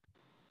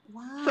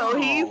 Wow. So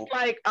he's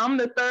like, I'm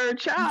the third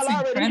child.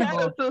 I already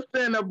had a sister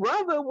and a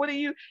brother. What are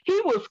you? He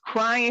was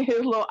crying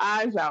his little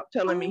eyes out,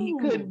 telling me he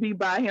couldn't be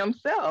by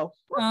himself.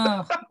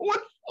 Oh,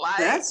 like,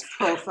 that's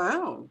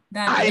profound.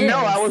 I know.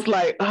 I was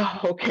like, oh,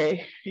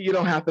 okay. You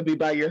don't have to be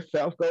by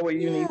yourself. Go where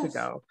you need to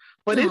go.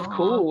 But it's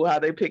cool how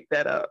they pick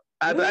that up.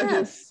 I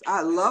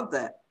love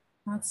that.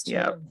 That's true.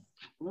 Yep.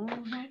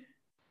 Mm-hmm.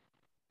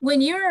 When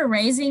you were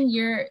raising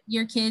your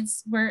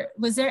kids,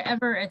 was there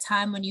ever a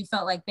time when you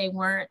felt like they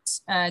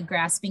weren't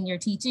grasping your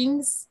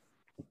teachings?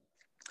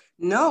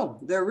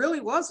 No, there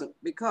really wasn't,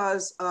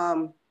 because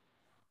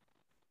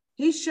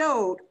he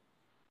showed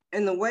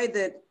in the way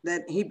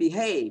that he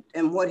behaved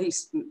and what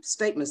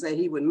statements that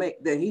he would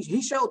make, that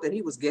he showed that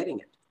he was getting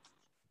it.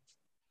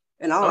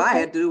 And all I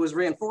had to do was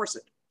reinforce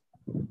it.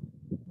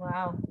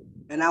 Wow.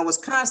 And I was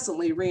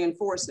constantly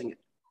reinforcing it.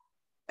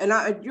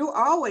 And you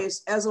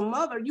always, as a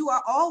mother, you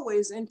are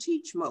always in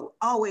teach mode,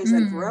 always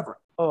and forever.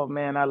 Oh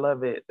man, I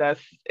love it. I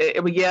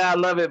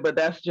love it, but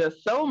that's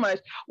just so much.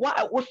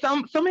 Why? Well,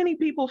 so many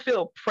people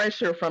feel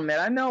pressure from that.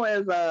 I know,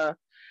 as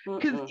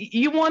because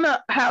you want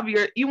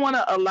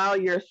to allow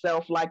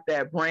yourself like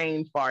that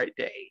brain fart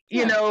day.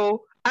 Yeah. You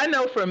know, I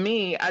know for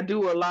me, I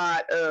do a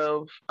lot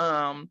of,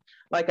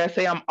 like I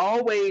say, I'm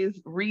always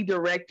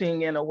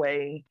redirecting in a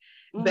way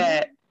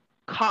that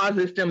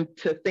causes them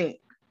to think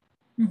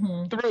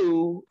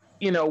through,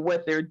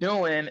 what they're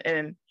doing.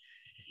 And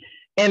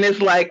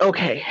it's like,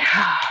 okay,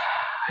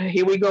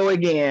 here we go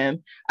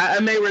again. I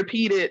may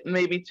repeat it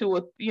maybe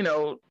 2,000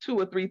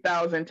 or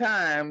 3,000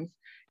 times.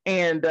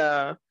 And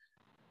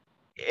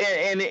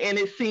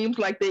it seems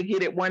like they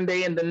get it one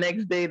day and the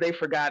next day they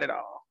forgot it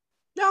all.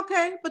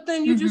 Okay, but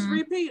then you just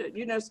repeat it.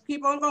 You just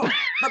keep on going,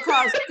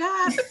 because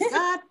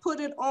God put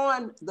it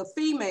on the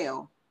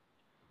female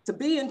to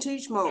be in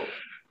teach mode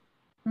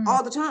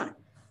all the time.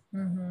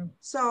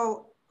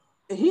 So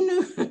he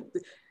knew.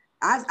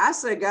 I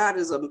say God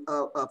is a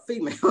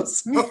female.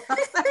 So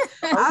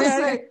I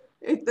say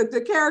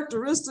the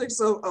characteristics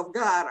of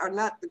God are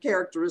not the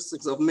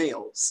characteristics of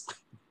males.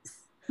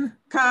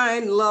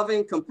 Kind,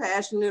 loving,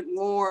 compassionate,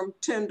 warm,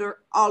 tender,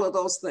 all of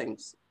those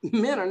things.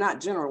 Men are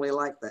not generally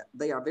like that.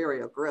 They are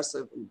very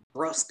aggressive and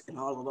brusque and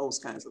all of those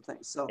kinds of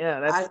things. So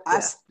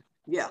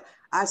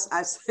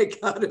I say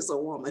God is a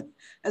woman.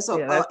 And so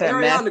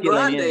Ariana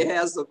Grande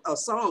has a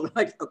song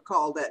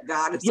called that,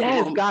 God is a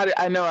woman. Yes, God,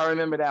 I know, I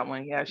remember that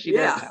one. Yeah, she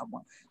does have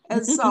one.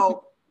 And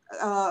so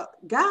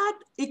God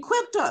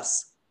equipped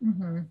us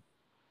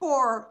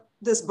for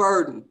this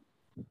burden.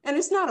 And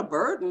it's not a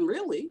burden,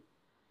 really.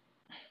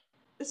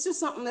 It's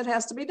just something that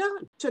has to be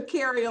done to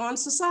carry on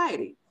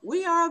society.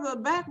 We are the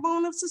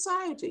backbone of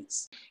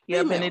societies.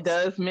 Yep, females. And it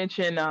does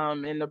mention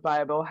in the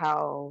Bible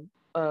how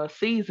a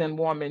seasoned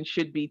woman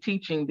should be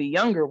teaching the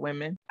younger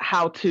women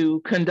how to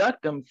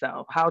conduct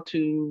themselves, how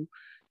to,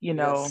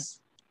 Yes.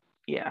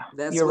 Yeah,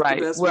 that's you're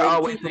right. We're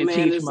always in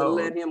teach mode.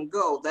 Let him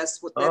go.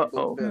 That's what that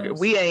book does.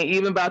 We ain't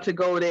even about to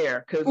go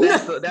there, because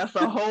that's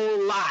a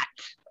whole lot.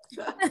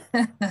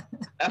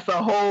 That's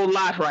a whole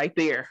lot right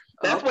there.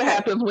 That's what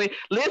happens when,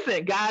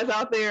 listen, guys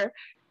out there,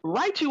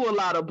 write you a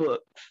lot of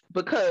books,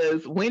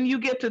 because when you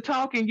get to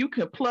talking, you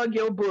can plug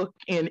your book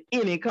in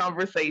any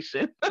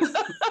conversation.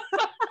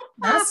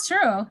 That's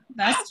true.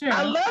 That's true.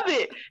 I love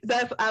it.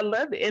 I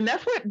love it. And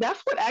that's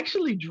what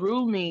actually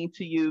drew me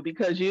to you,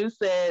 because you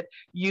said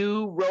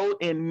you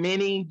wrote in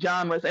many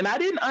genres, and I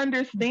didn't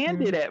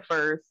understand it at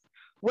first.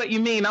 What you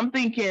mean? I'm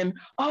thinking,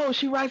 oh,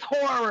 she writes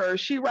horror,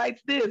 she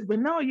writes this, but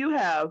no, you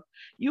have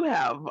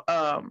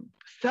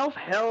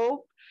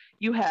self-help.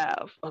 You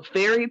have a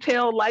fairy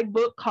tale like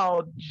book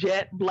called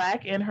Jet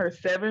Black and Her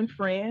 7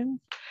 Friends.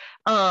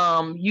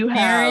 You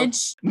have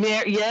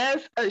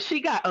marriage. She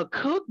got a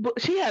cookbook.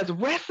 She has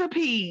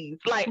recipes,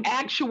 like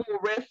actual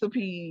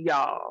recipes,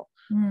 y'all.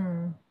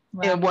 Wow.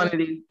 In one of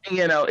these,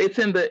 it's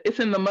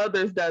in the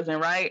Mother's Dozen,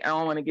 right? I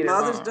don't want to get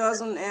Mother's it wrong.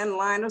 Dozen and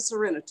Line of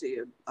Serenity.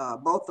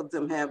 Both of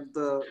them have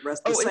the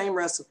same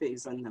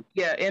recipes in them.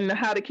 Yeah, and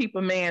How to Keep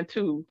a Man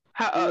too.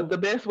 The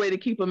best way to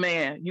keep a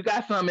man. You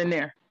got some in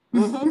there.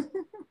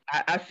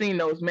 I seen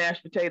those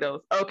mashed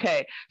potatoes.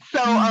 Okay, so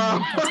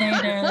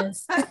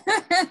potatoes.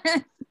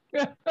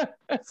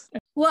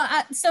 Well,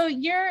 so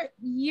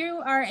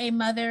you are a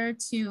mother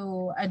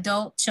to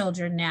adult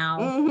children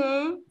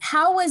now.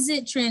 How was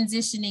it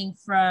transitioning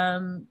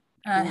from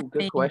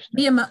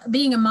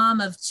being a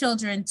mom of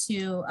children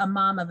to a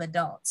mom of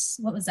adults?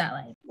 What was that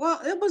like?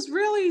 Well, it was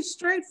really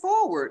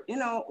straightforward.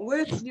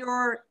 With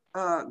your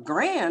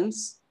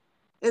grands,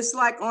 it's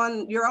like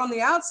you're on the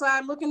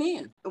outside looking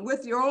in.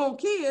 With your own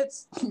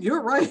kids,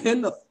 you're right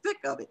in the thick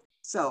of it.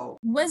 So,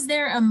 was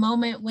there a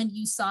moment when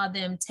you saw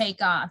them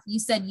take off? You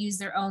said use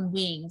their own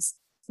wings.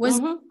 Was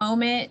there a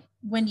moment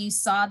when you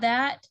saw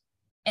that?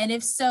 And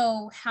if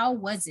so, how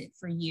was it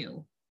for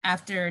you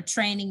after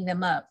training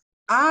them up?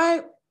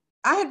 I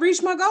had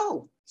reached my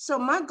goal. So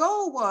my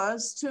goal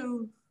was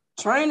to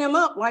train them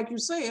up, like you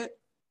said,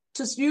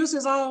 to use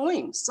his own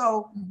wings.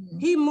 So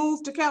he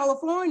moved to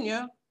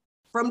California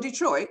from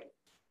Detroit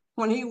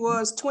when he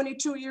was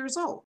 22 years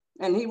old,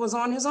 and he was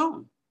on his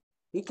own.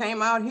 He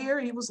came out here,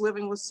 he was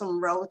living with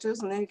some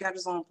relatives, and then he got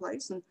his own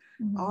place, and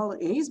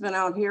he's been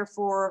out here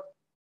for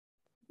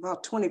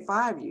about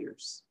 25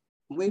 years.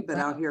 We've been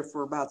out here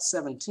for about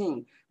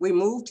 17. We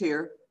moved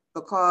here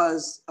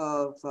because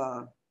of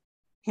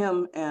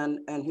him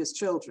and his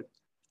children.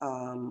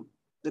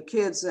 The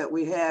kids that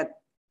we had,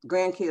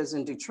 grandkids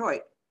in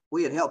Detroit,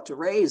 we had helped to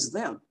raise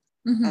them.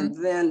 And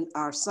then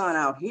our son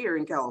out here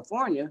in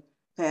California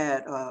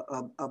had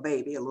a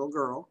baby, a little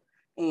girl.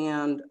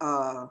 And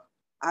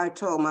I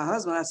told my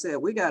husband, I said,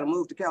 we got to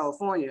move to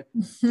California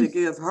to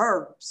give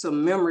her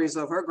some memories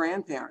of her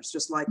grandparents,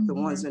 just like the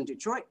ones in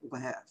Detroit will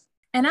have.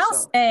 And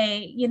I'll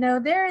say, you know,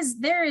 there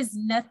is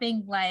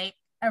nothing like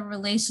a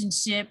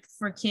relationship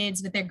for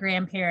kids with their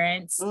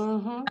grandparents.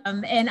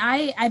 And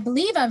I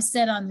believe I've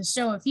said on the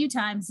show a few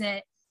times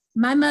that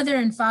my mother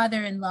and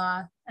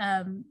father-in-law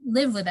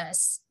live with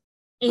us.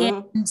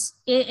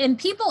 And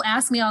people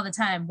ask me all the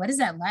time, what is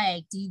that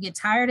like? Do you get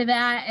tired of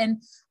that?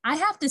 And I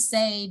have to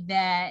say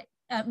that,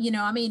 you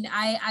know, I mean,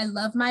 I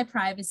love my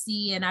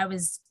privacy, and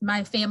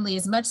my family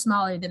is much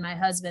smaller than my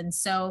husband.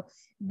 So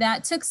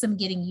that took some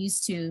getting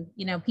used to,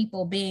 you know,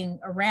 people being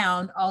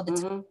around all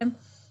the time.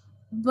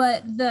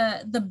 But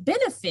the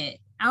benefit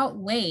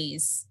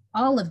outweighs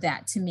all of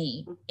that to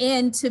me.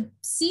 And to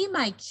see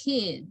my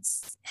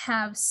kids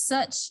have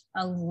such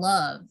a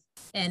love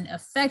and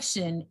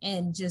affection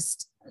and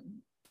just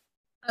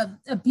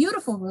a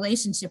beautiful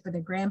relationship with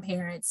their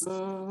grandparents,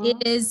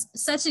 it is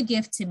such a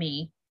gift to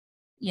me.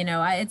 You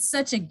know, it's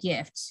such a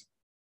gift.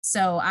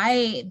 So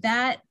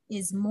that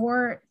is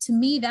more, to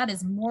me, that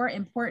is more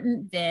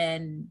important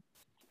than.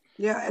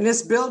 Yeah, and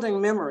it's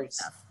building memories.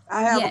 Stuff.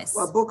 I have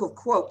a book of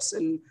quotes,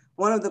 and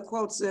one of the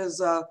quotes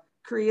is,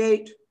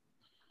 create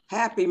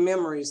happy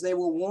memories. They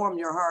will warm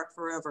your heart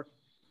forever.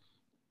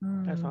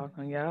 That's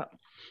awesome. Yeah.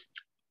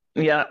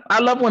 Yeah. I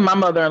love when my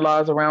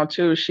mother-in-law is around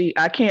too.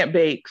 I can't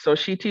bake, so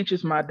she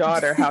teaches my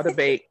daughter how to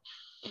bake,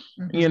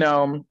 you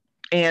know,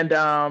 and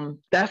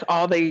that's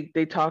all they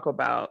talk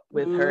about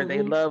with her.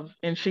 They love,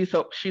 and she's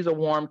a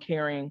warm,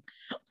 caring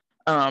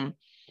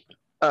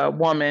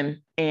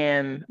woman.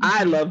 And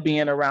I love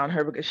being around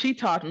her because she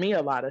taught me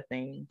a lot of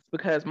things,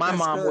 because my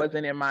mom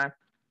wasn't in my.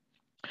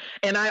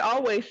 And I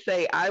always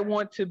say I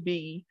want to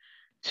be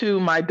to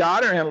my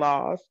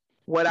daughter-in-laws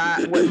what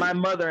my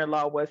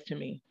mother-in-law was to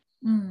me,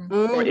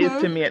 or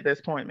is to me at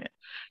this point.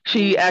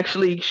 She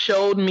actually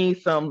showed me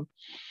some,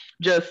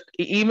 just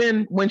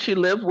even when she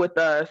lived with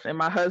us, and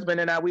my husband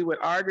and I, we would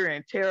argue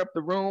and tear up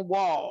the room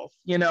walls,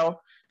 you know,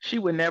 she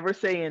would never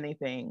say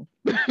anything.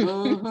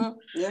 Yeah.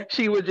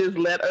 She would just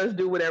let us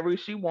do whatever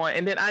she wanted.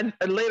 And then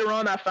later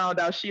on, I found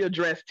out she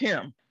addressed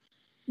him.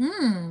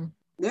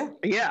 Yeah.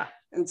 Yeah.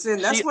 And so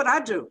that's what I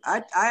do.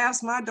 I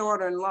asked my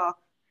daughter-in-law,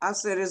 I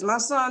said, is my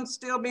son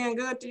still being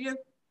good to you?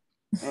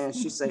 And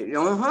she said,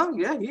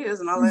 yeah, he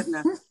is. And I let her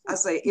know. I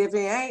say, if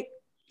he ain't,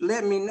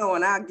 let me know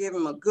and I'll give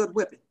him a good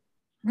whipping.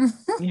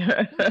 That's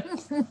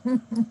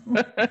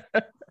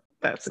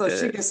so good.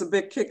 She gets a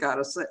big kick out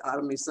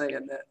of me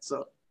saying that.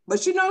 So, but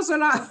she knows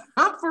that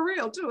I'm for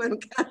real too.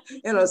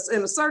 In a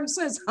certain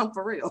sense, I'm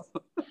for real.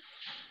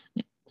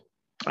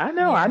 I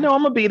know I'm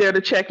gonna be there to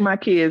check my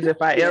kids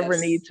if I ever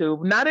need to.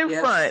 Not in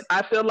front.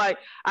 I feel like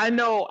I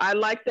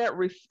like that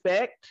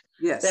respect.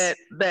 Yes.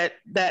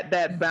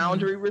 That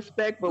boundary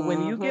respect. But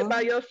when you get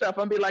by yourself,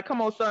 I'm be like,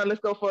 come on, son,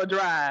 let's go for a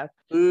drive.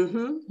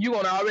 You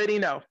gonna already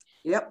know.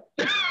 Yep.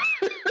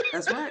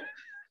 That's right.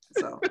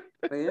 So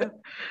yeah.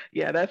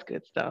 Yeah, that's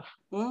good stuff.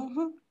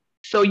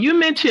 So you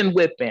mentioned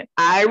whipping.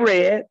 I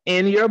read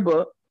in your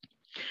book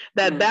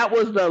that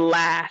was the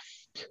last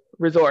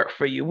resort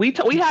for you. We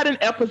had an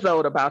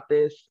episode about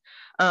this.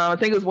 I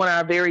think it was one of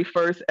our very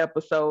first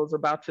episodes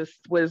about to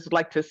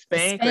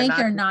spank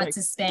or not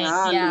to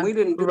spank. Yeah, we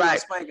didn't do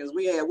spankings.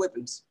 We had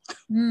whippings.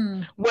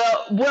 Well,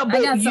 but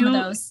I got some of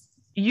those.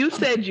 You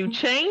said you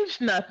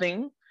changed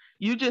nothing.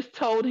 You just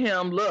told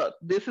him, look,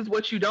 this is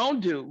what you don't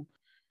do.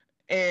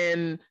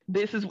 And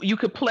this is, you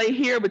could play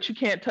here, but you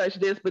can't touch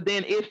this. But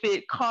then if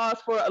it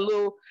calls for a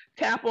little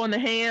tap on the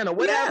hand or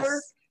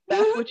whatever,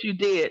 that's what you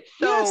did.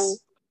 So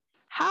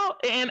how,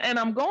 and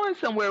I'm going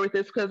somewhere with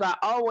this because I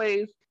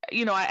always,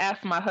 I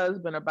asked my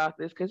husband about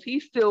this because he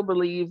still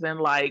believes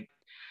in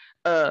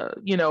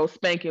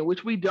spanking,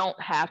 which we don't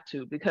have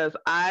to, because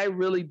I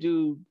really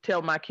do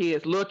tell my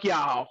kids, look,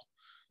 y'all,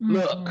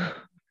 look,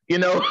 you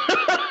know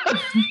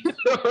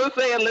what I'm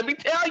saying? Let me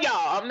tell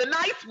y'all, I'm the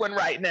nice one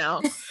right now,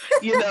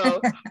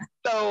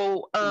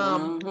 So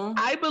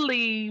I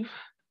believe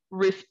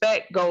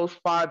respect goes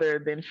farther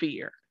than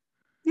fear.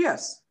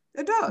 Yes,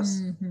 it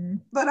does.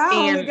 But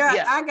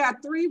I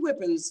got 3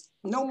 whippings,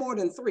 no more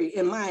than 3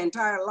 in my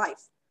entire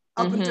life.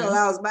 Up until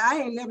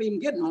I ain't never even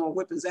getting more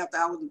whippings after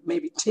I was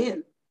maybe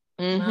 10.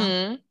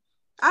 I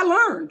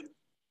learned.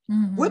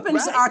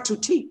 Whippings are to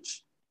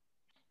teach.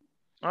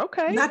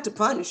 Okay. Not to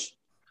punish.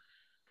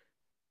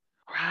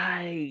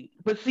 Right.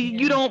 But see, Yeah.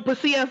 you don't, but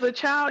see, as a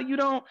child,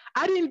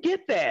 I didn't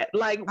get that.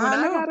 Like when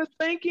I got a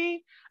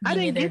spanking, I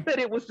didn't get that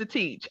it was to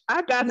teach.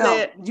 I got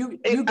that you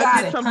I got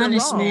did it. something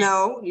Punishment. wrong.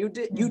 No, you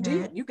did. You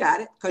did. You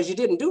got it because you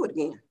didn't do it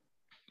again.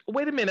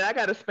 Wait a minute, I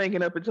got a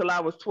spanking up until I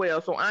was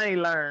 12, so I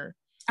ain't learned.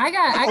 I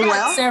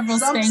got several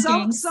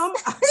spankings. Some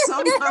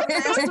are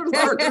faster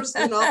learners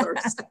than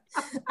others.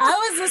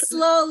 I was a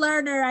slow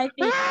learner, I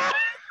think.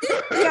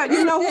 Yeah,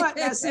 you know what?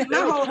 Now, see, my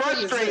whole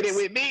frustrated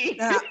with me.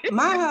 Now,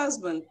 my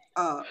husband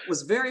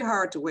was very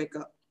hard to wake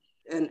up,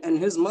 and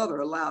his mother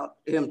allowed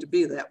him to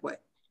be that way.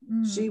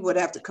 She would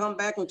have to come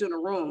back into the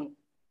room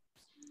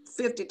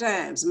 50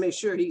 times to make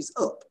sure he's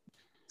up.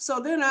 So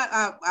then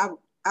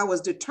I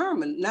was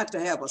determined not to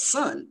have a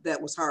son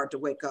that was hard to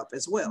wake up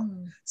as well.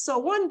 So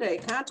one day,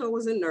 Kanto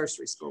was in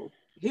nursery school.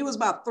 He was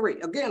about 3.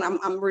 Again,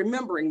 I'm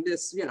remembering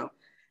this,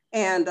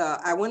 and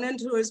I went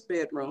into his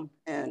bedroom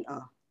and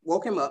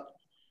woke him up.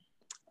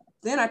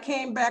 Then I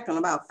came back in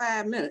about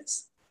 5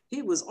 minutes.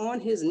 He was on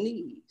his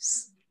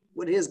knees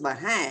with his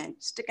behind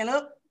sticking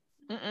up.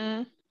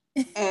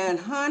 And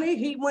honey,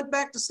 he went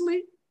back to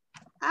sleep.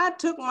 I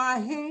took my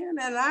hand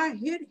and I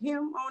hit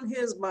him on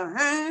his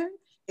behind.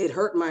 It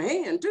hurt my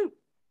hand too.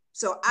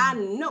 So I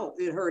know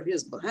it hurt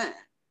his behind.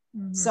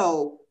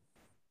 So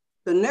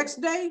the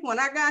next day when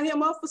I got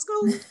him up for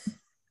school,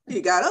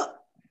 he got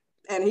up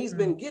and he's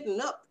been getting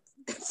up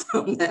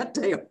from that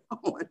day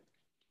on.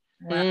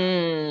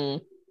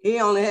 He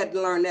only had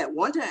to learn that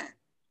one time.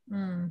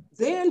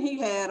 Then he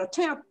had a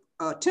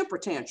temper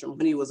tantrum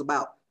when he was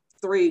about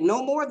 3,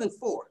 no more than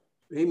 4.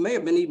 He may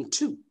have been even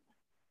 2.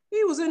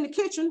 He was in the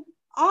kitchen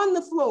on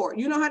the floor.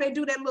 You know how they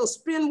do that little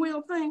spin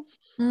wheel thing?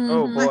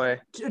 Oh boy.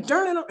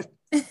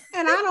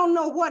 And I don't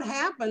know what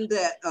happened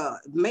that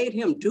made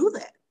him do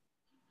that,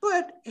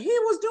 but he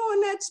was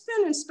doing that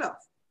spinning stuff.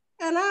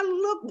 And I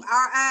looked,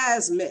 our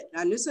eyes met,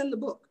 and it's in the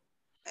book.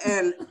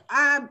 And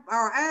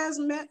our eyes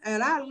met,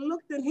 and I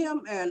looked at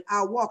him and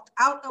I walked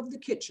out of the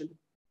kitchen.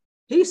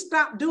 He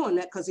stopped doing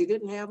that because he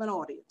didn't have an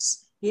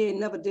audience. He ain't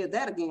never did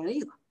that again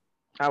either.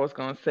 I was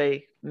going to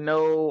say,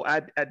 no,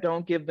 I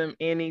don't give them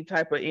any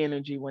type of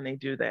energy when they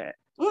do that.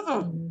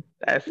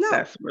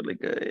 That's really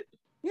good.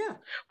 Yeah.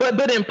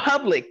 But in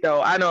public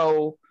though, I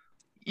know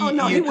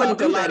you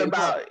talk a lot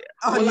about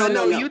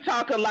you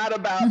talk a lot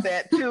about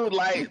that too.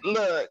 Like,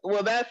 look,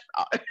 well that's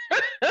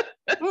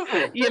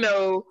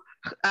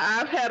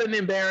I've had an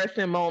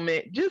embarrassing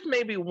moment just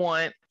maybe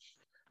once.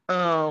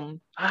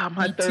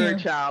 My third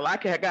child, I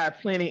got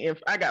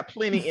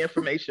plenty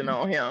information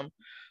on him,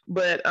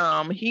 but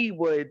he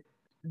would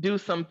do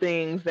some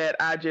things that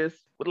I just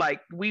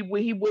like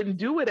he wouldn't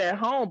do it at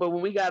home, but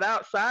when we got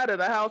outside of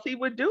the house he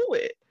would do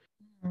it.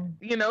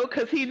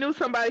 Because he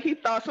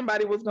thought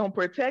somebody was going to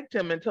protect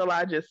him until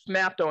I just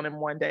snapped on him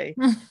one day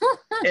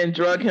and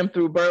drug him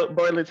through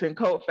Burlington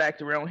Coat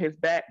Factory on his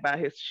back by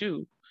his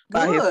shoe,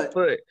 by his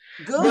foot.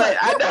 Good. But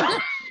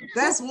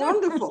that's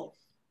wonderful.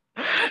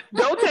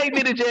 Don't take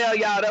me to jail,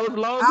 y'all. That was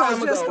a long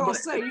time ago. I was just going to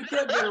say, you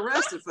could get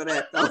arrested for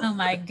that, though. Oh,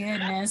 my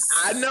goodness.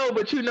 I know,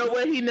 but you know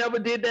what? He never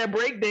did that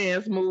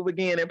breakdance move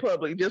again in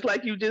public, just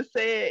like you just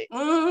said.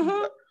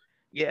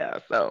 Yeah,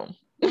 so.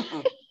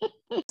 I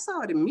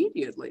saw it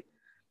immediately.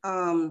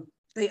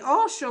 They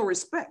all show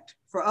respect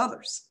for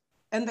others,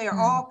 and they are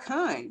all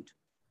kind.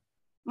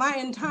 My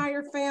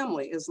entire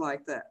family is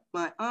like that.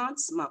 My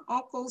aunts, my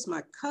uncles,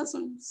 my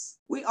cousins,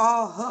 we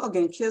all hug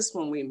and kiss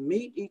when we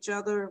meet each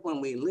other,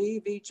 when we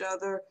leave each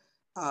other.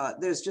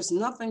 There's just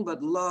nothing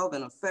but love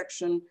and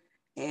affection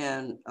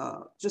and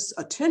just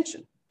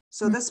attention.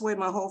 So that's the way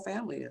my whole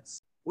family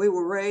is. We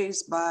were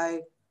raised by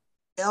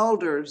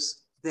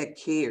elders that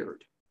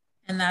cared.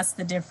 And that's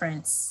the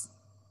difference.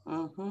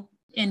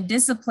 In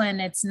discipline,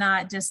 it's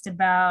not just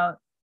about,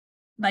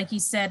 like you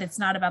said, it's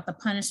not about the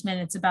punishment,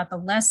 it's about the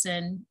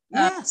lesson.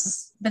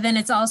 Yes. But then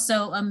it's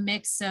also a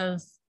mix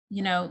of,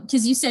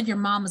 because you said your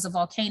mom was a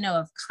volcano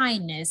of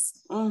kindness.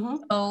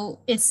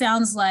 So it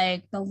sounds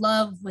like the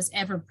love was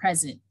ever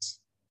present.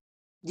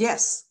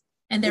 Yes.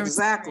 And there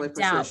exactly, was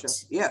doubt.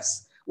 Patricia.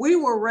 Yes. We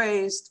were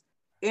raised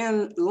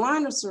in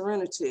Line of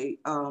Serenity.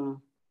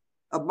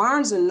 A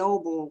Barnes and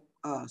Noble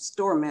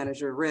store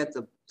manager read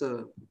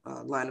the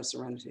Line of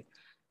Serenity.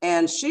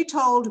 And she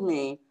told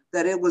me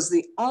that it was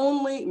the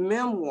only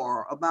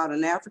memoir about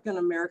an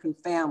African-American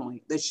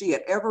family that she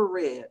had ever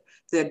read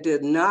that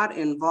did not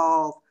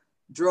involve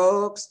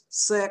drugs,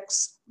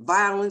 sex,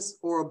 violence,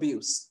 or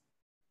abuse.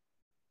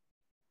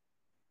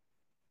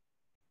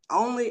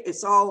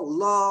 It's all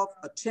love,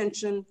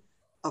 attention,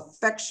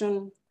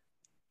 affection,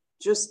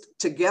 just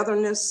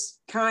togetherness,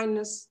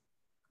 kindness.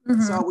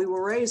 That's all we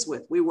were raised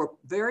with. We were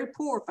very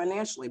poor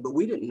financially, but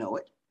we didn't know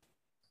it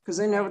because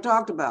they never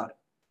talked about it.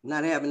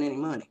 Not having any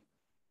money.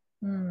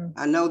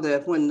 I know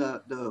that when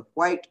the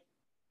white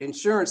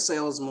insurance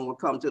salesman would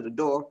come to the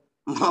door,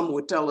 Mama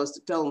would tell us to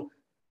tell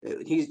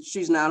him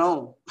she's not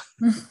on.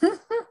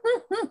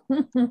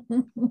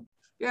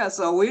 Yeah,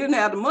 so we didn't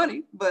have the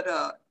money, but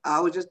I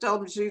would just tell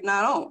him she's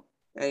not on,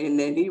 and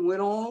then he went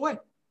on away.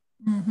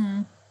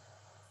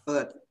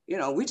 But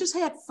we just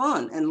had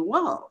fun and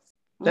love.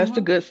 That's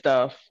the good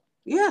stuff.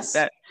 Yes.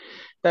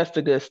 That's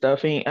the good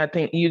stuff. And I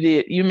think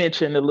you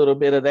mentioned a little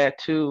bit of that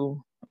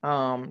too,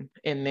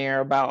 in there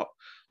about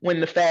when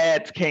the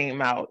fads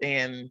came out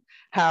and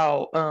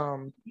how,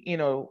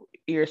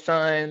 your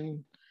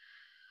son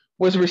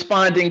was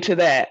responding to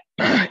that.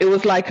 It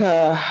was like,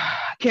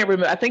 I can't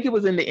remember. I think it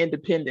was in the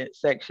independent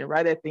section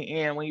right at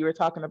the end when you were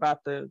talking about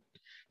I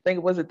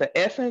think, was it the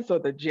Essence or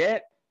the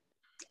Jet?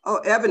 Oh,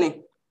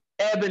 Ebony.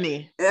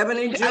 Ebony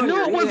Jr. I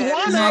knew it was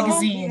one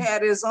magazine. He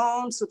had his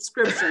own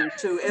subscription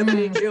to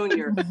Ebony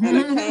Jr. and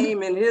it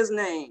came in his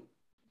name.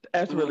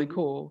 That's really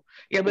cool.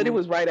 Yeah, but it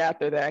was right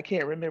after that. I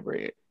can't remember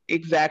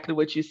exactly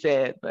what you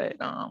said, but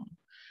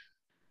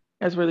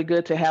that's really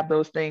good to have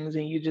those things,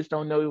 and you just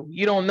don't know.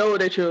 You don't know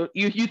that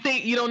you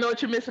think you don't know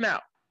what you're missing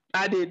out.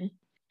 I didn't.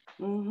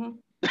 And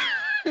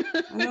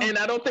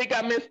I don't think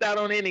I missed out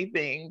on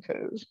anything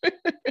because.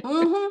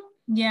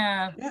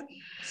 Yeah.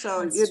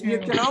 So you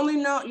can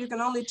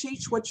only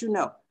teach what you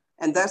know.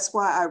 And that's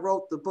why I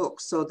wrote the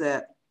book, so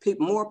that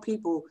more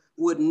people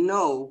would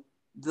know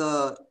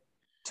the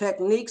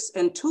techniques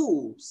and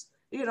tools.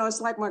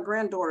 It's like my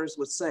granddaughters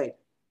would say,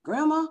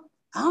 Grandma,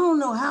 I don't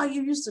know how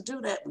you used to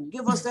do that.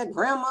 Give us that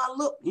grandma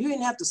look. You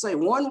didn't have to say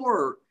one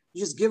word.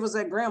 You just give us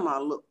that grandma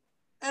look.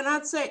 And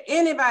I'd say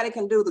anybody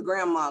can do the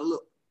grandma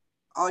look.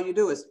 All you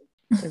do is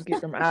get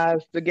them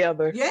eyes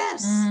together.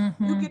 Yes.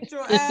 You get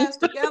your eyes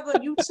together.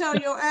 You tell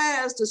your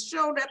eyes to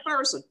show that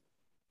person.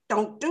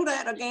 Don't do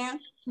that again.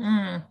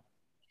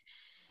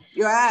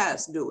 Your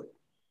eyes do it.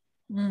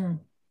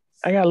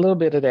 I got a little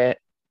bit of that.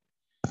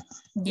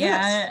 Yeah,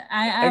 yes.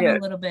 I have a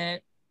little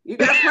bit. You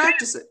got to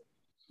practice it.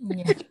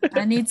 Yeah,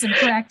 I need some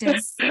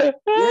practice. Yeah,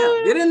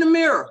 get in the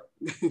mirror.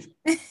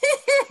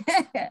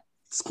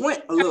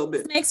 Squint a little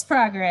bit. Makes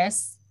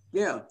progress.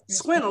 Yeah,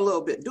 squint a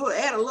little bit.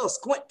 Add a little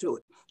squint to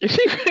it.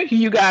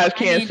 You guys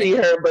can't see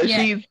her, but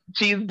she's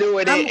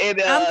doing it.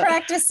 And, I'm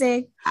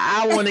practicing.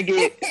 I want to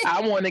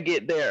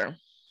get there.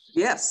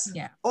 Yes.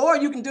 Yeah. Or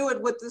you can do it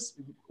with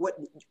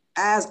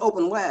eyes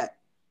open wide.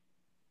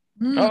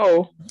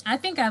 Oh. I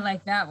think I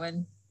like that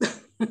one.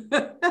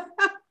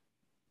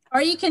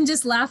 Or you can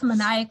just laugh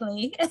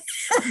maniacally.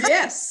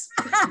 Yes.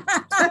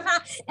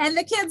 And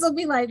the kids will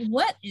be like,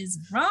 what is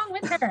wrong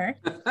with her?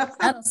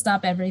 That'll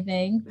stop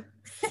everything.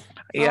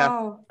 Yeah.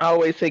 Oh. I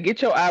always say,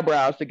 get your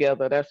eyebrows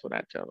together. That's what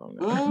I tell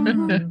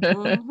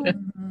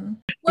them.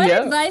 What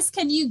advice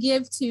can you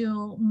give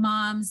to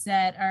moms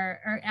that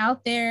are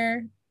out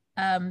there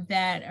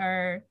that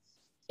are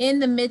in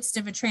the midst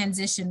of a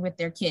transition with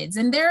their kids?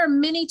 And there are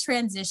many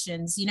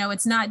transitions.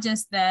 It's not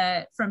just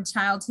from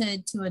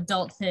childhood to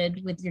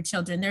adulthood with your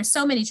children. There's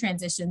so many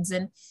transitions,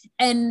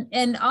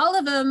 and all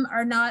of them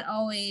are not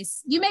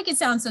always. You make it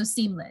sound so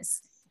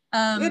seamless.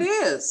 It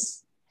is.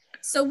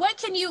 So what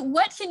can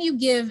you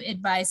give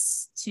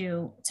advice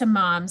to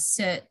moms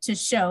to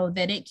show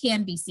that it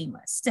can be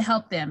seamless, to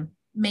help them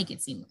make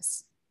it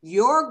seamless?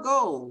 Your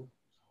goal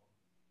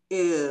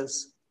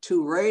is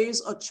to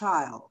raise a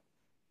child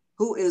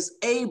who is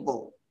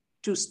able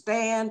to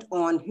stand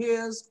on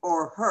his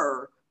or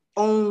her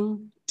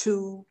own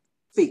 2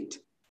 feet,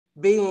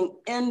 being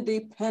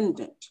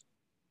independent.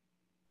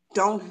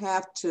 Don't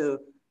have to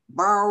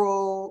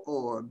borrow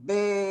or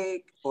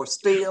beg or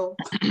steal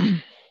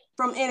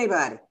from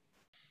anybody.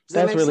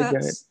 That's really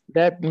sense? Good.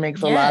 That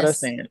makes a lot of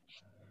sense.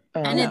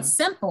 And it's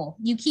simple.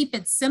 You keep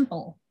it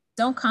simple.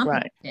 Don't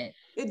complicate it.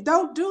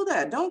 Don't do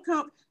that.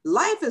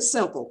 Life is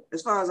simple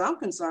as far as I'm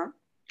concerned.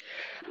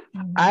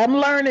 I'm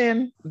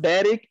learning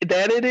that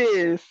it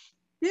is.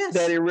 Yes.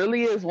 That it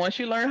really is. Once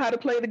you learn how to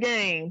play the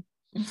game.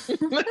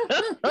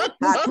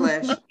 Hot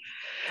flash.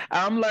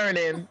 I'm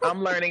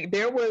learning.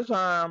 There was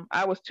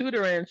I was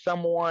tutoring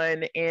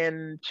someone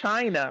in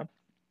China,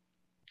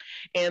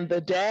 and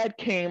the dad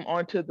came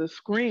onto the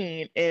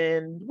screen,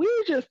 and we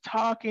were just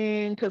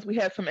talking because we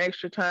had some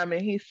extra time,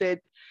 and he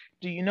said,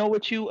 "Do you know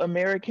what you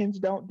Americans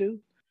don't do?"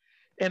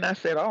 And I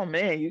said, "Oh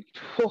man,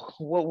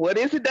 what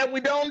is it that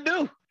we don't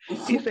do?"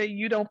 He said,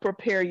 "You don't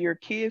prepare your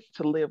kids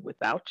to live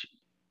without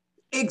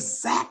you."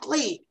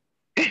 Exactly.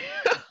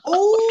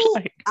 Oh,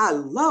 I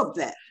love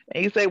that.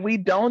 He said, "We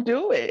don't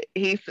do it."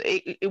 He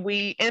said,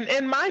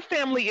 and my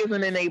family is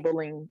an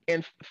enabling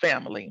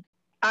family.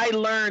 I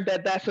learned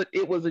that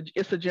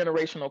it's a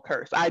generational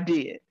curse. I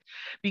did,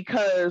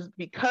 because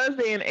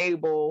they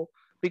enable,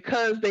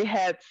 because they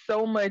had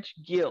so much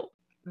guilt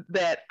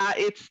that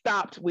it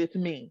stopped with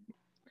me.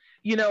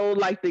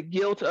 Like the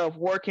guilt of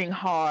working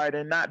hard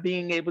and not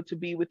being able to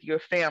be with your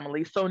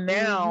family. So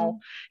now,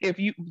 they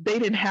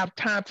didn't have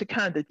time to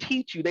kind of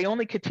teach you. They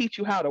only could teach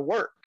you how to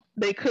work.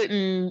 They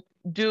couldn't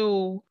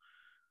do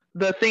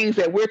the things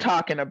that we're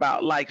talking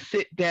about, like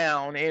sit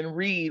down and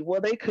read.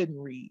 Well, they couldn't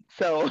read.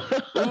 So,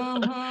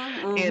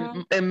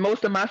 and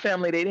most of my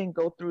family, they didn't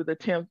go through the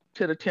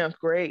 10th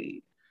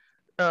grade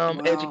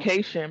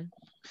education.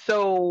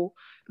 So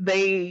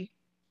they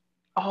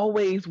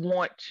always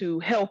want to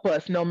help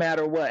us no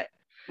matter what.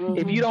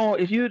 If you don't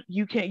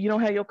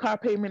have your car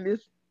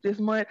payment this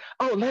month,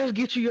 oh, let's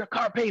get you your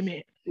car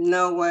payment.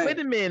 No way. Wait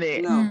a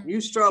minute. No, you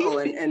struggle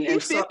and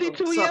he's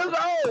 52 years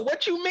old.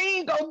 What you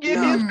mean? Go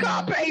get his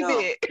car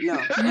payment?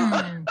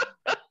 No.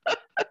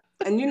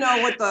 And you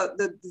know what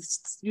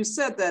you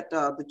said that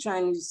the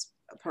Chinese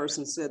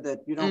person said that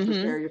you don't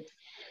prepare your.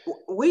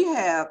 We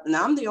have, and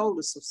I'm the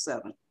oldest of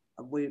 7.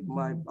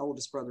 My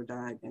oldest brother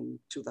died in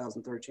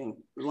 2013,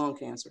 lung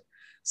cancer.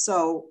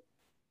 So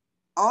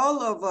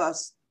all of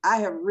us, I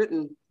have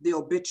written the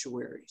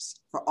obituaries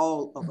for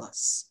all of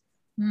us.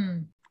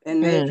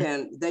 And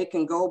they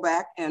can go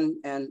back and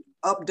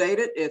update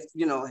it if,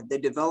 you know, they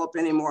develop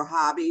any more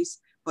hobbies,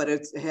 but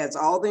it has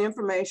all the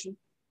information,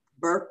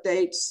 birth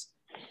dates,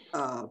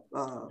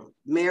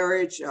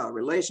 marriage,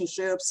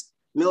 relationships,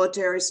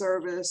 military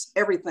service,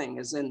 everything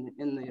is in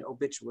the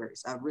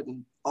obituaries. I've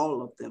written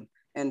all of them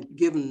and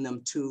given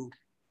them to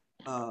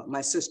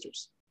my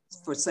sisters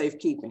for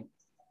safekeeping.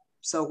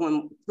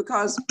 So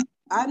because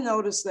I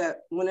noticed that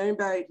when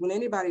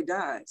anybody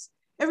dies,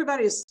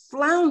 everybody is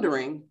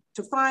floundering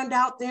to find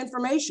out the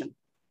information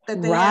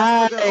that they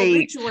have for the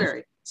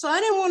obituary. So I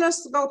didn't want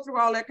us to go through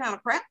all that kind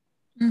of crap.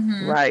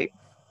 Right.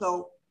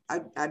 So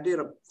I did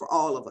it for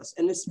all of us,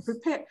 and it's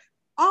prepared.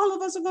 All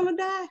of us are going to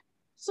die.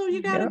 So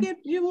you got to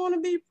you want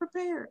to be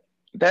prepared.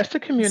 That's the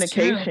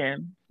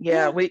communication.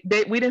 Yeah, we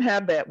didn't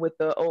have that with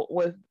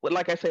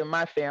like I said,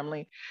 my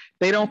family.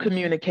 They don't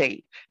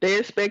communicate. They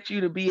expect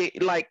you to be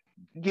like,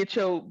 get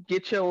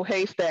your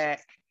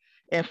haystack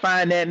and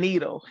find that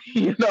needle,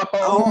 you know.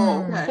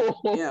 Oh,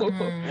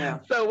 okay.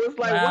 So it's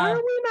like, why are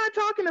we not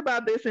talking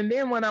about this? And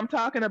then when I'm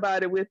talking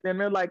about it with them,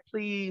 they're like,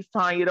 please,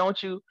 Tanya,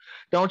 don't you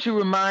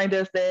remind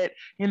us that,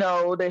 you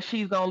know, that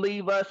she's gonna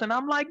leave us. And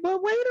I'm like,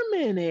 but wait a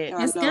minute.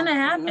 It's gonna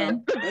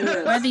happen,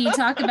 whether you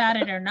talk about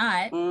it or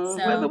not. So.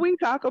 Whether we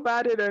talk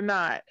about it or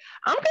not.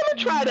 I'm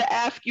gonna try to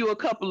ask you a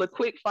couple of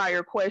quick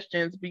fire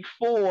questions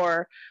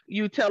before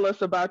you tell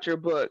us about your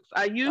books.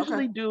 I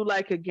usually do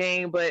like a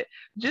game, but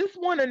just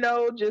want to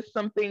know just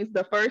some things,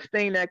 the first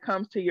thing that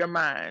comes to your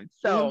mind.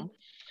 So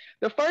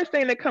the first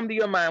thing that comes to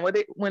your mind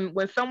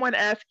when someone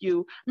asks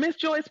you, Miss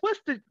Joyce,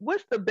 what's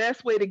the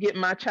best way to get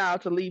my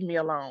child to leave me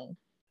alone?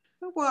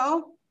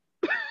 Well,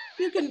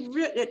 you can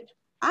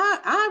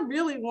I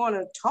really want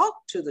to talk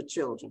to the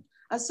children.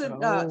 I said,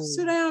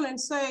 sit down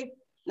and say,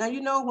 now,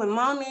 you know, when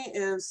mommy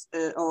is,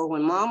 or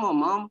when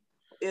mom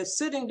is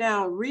sitting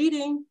down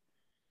reading,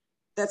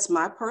 that's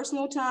my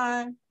personal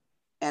time.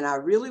 And I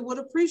really would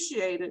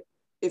appreciate it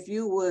if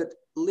you would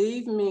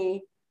leave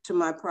me to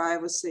my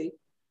privacy.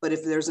 But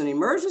if there's an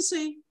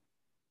emergency,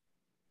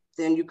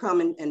 then you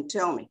come and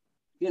tell me,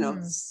 you know,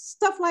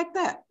 stuff like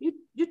that. You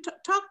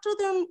talk to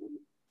them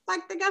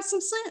like they got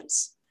some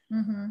sense.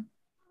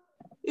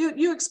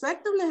 You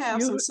expect them to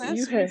have some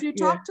sense. If you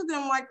talk to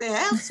them like they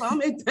have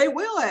some, they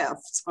will have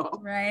some.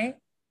 Right.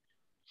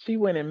 She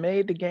went and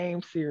made the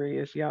game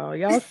serious, y'all.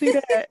 Y'all see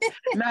that?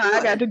 Nah,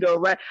 I got to go,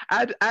 right?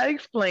 I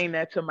explain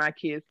that to my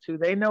kids too.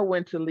 They know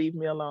when to leave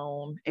me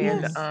alone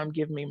and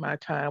give me my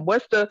time.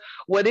 Would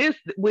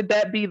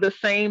that be the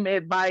same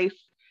advice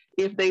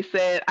if they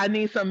said, I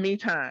need some me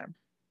time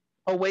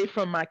away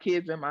from my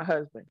kids and my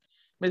husband?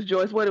 Ms.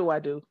 Joyce, what do I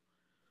do?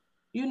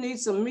 You need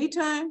some me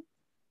time?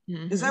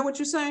 Is that what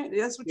you're saying?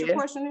 That's what your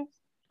question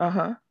is?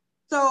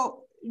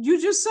 So you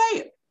just say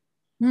it.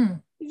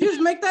 You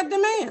just make that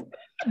demand.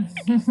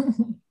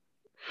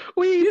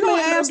 You don't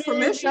ask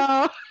permission.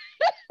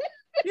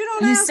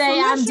 You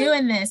say, I'm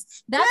doing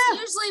this. That's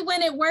usually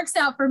when it works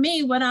out for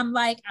me, when I'm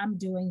like, I'm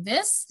doing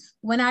this.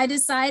 When I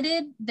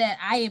decided that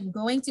I am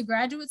going to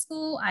graduate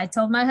school, I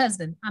told my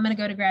husband, I'm going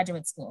to go to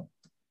graduate school.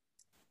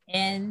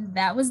 And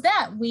that was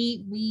that.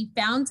 We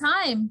found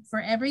time for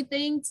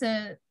everything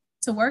to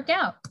work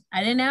out.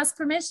 I didn't ask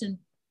permission.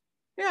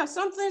 Yeah,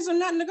 some things are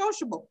not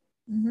negotiable.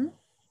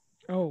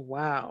 Oh,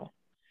 wow.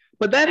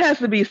 But that has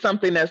to be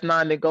something that's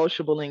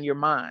non-negotiable in your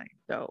mind,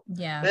 though.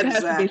 Yeah. That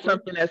has to be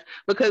something that's,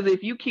 because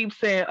if you keep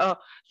saying,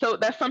 so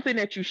that's something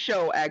that you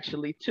show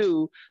actually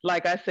too.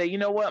 Like I say, you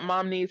know what,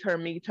 mom needs her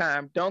me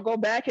time. Don't go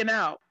backing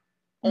out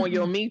on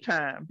your me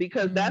time,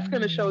 because that's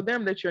going to show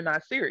them that you're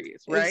not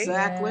serious, right?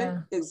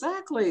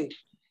 Exactly.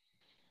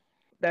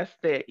 That's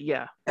it.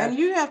 Yeah. And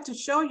you have to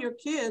show your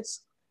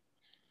kids,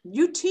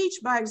 you teach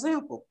by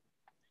example.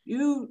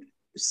 You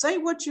say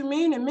what you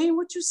mean and mean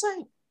what you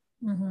say.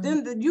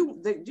 Then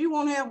you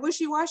won't have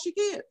wishy-washy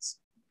kids.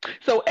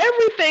 So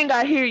everything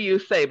I hear you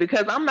say,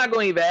 because I'm not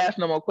going to even ask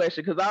no more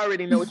questions, because I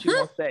already know what you're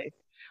going to say.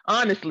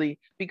 Honestly,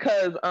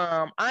 because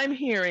I'm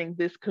hearing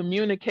this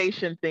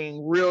communication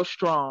thing real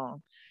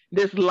strong.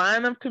 This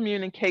line of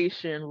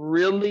communication,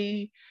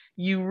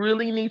 you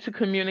really need to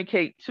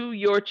communicate to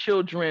your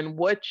children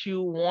what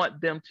you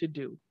want them to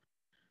do.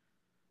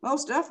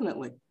 Most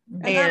definitely.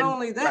 And not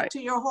only that,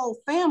 to your whole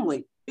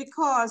family,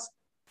 because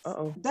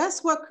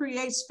that's what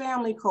creates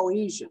family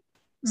cohesion.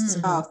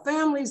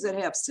 Families that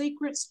have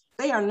secrets,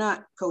 they are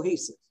not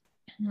cohesive.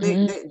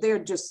 They're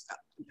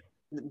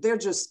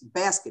just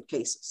basket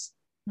cases.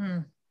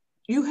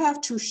 You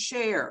have to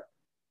share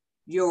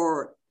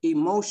your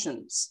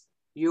emotions,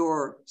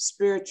 your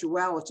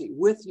spirituality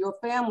with your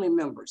family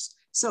members.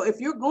 So if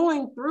you're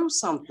going through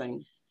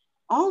something,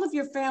 all of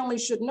your family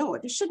should know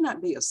it. It should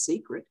not be a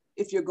secret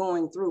if you're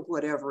going through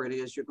whatever it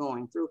is you're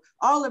going through.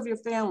 All of your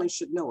family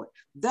should know it.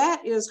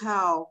 That is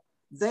how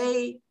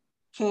they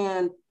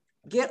can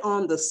get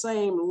on the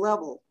same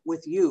level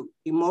with you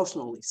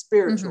emotionally,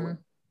 spiritually,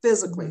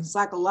 physically,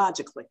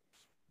 psychologically.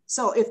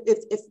 So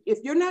if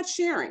you're not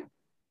sharing,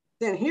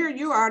 then here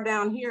you are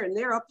down here and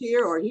they're up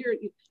here or here,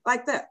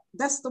 like that.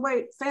 That's the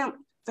way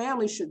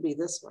family should be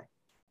this way.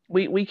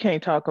 We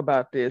can't talk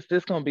about this.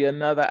 This is gonna be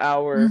another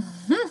hour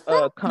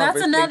conversation.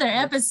 That's another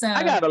episode.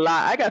 I got a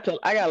lot. I got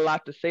a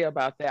lot to say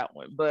about that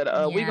one.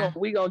 But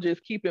we gonna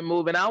just keep it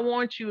moving. I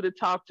want you to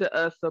talk to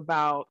us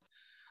about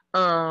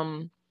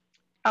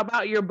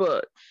your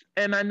books.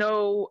 And I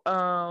know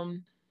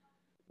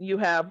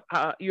you're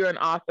an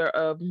author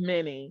of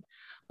many,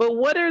 but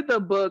what are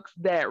the books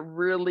that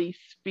really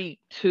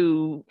speak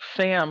to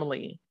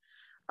family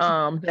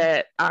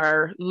that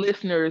our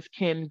listeners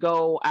can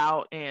go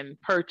out and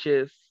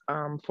purchase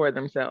for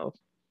themselves?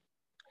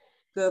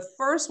 The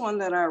first one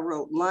that I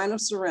wrote, Line of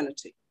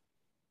Serenity,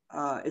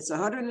 it's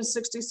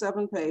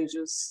 167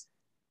 pages,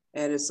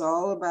 and it's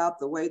all about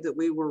the way that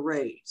we were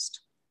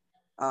raised,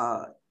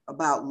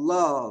 about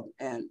love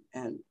and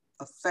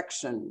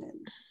affection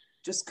and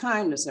just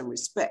kindness and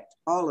respect,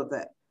 all of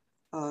that.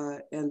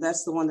 And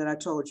that's the one that I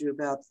told you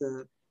about,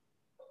 the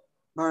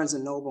Barnes &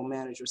 Noble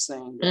manager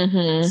saying that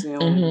it's the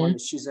only one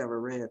that she's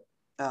ever read.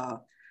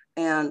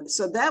 And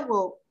so that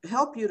will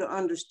help you to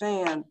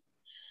understand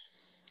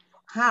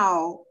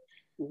how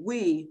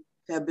we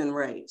have been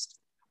raised.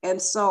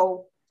 And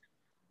so,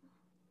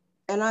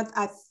 and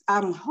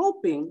I'm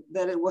hoping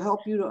that it will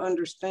help you to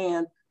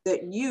understand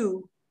that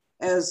you,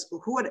 as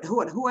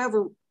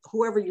whoever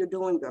you're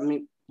doing, I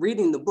mean,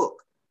 reading the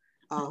book,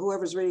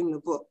 whoever's reading the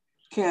book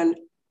can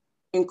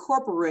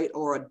incorporate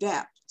or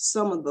adapt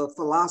some of the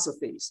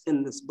philosophies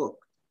in this book.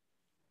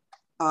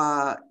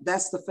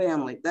 That's the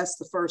family, that's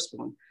the first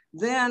one.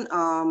 Then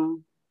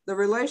the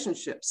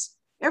relationships.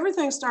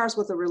 Everything starts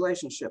with a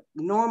relationship.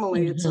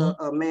 Normally it's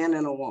a man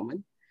and a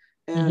woman,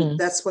 and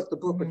that's what the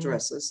book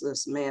addresses,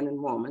 this man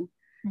and woman.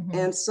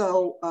 And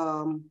so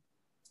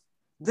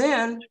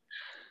then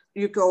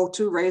you go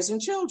to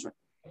raising children,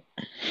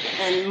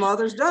 and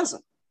mothers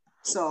doesn't.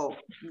 So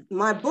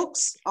my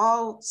books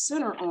all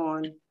center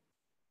on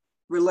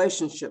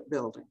relationship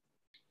building.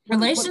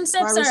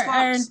 Relationships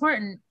are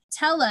important.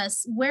 Tell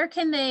us, where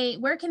can they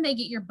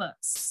get your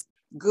books?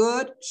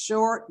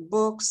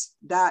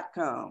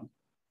 GoodShortBooks.com.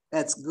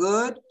 That's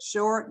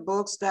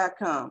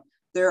GoodShortBooks.com.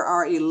 There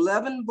are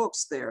 11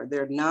 books there.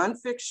 They're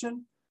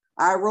nonfiction.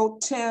 I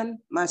wrote 10.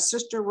 My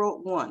sister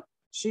wrote 1.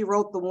 She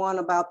wrote the one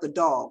about the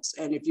dogs.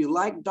 And if you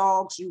like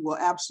dogs, you will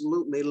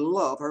absolutely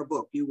love her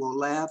book. You will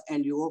laugh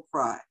and you will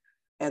cry.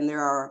 And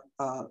there are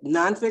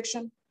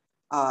nonfiction,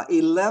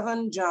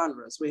 11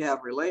 genres. We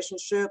have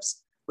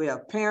relationships, we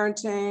have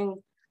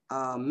parenting,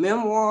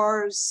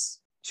 memoirs,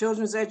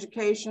 children's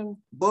education,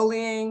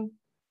 bullying,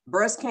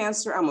 breast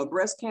cancer. I'm a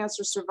breast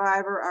cancer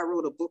survivor. I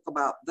wrote a book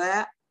about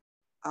that.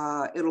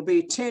 It'll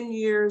be 10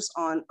 years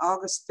on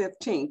August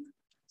 15th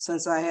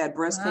since I had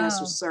breast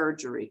cancer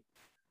surgery.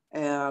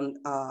 And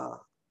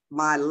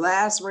my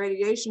last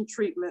radiation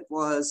treatment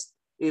was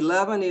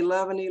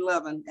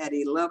 11/11/11 at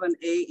 11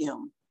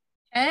 a.m.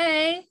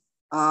 Hey.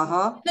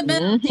 The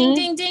bell, ding,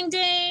 ding, ding,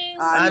 ding.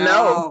 I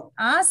know.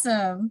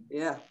 Awesome.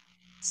 Yeah.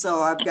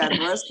 So I've got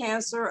breast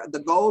cancer, the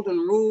golden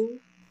rule,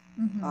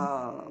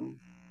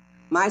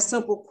 my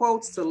simple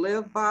quotes to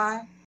live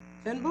by,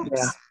 10 books.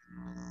 Yeah.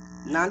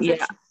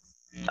 Nonfiction.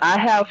 Yeah. I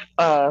have,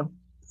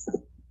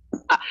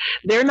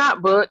 they're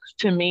not books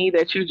to me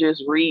that you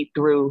just read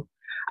through.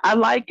 I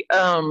like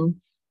the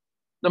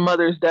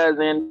Mother's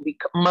Dozen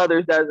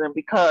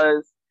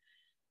because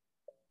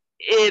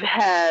it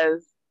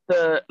has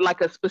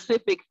like a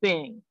specific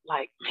thing.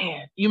 Like,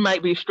 man, you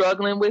might be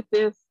struggling with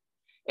this.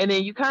 And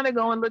then you kind of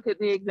go and look at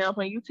the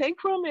example and you take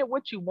from it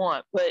what you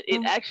want, but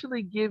it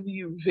actually gives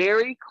you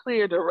very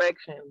clear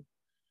directions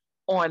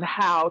on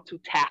how to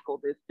tackle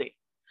this thing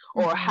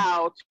or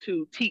how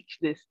to teach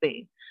this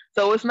thing.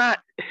 So it's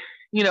not,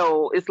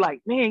 it's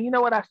like, man, you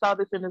know what? I saw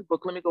this in this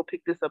book. Let me go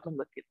pick this up and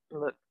look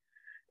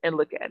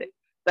at it.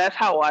 That's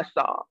how I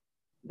saw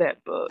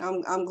that book.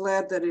 I'm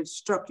glad that it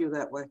struck you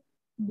that way.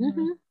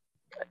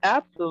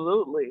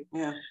 Absolutely.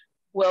 Yeah.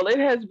 Well, it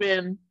has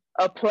been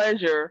a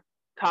pleasure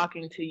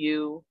talking to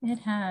you. It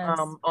has.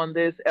 On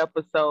this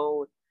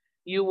episode.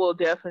 You will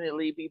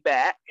definitely be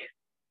back.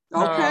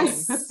 Okay.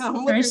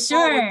 I'm looking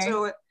forward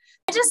to it.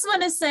 I just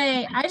want to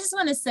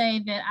say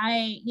that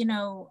I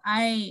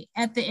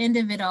at the end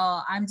of it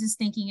all, I'm just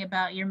thinking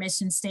about your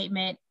mission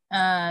statement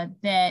and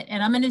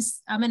I'm going to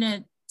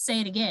say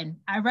it again.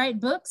 I write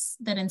books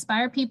that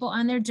inspire people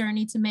on their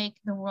journey to make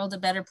the world a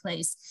better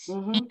place.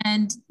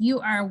 And you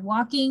are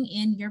walking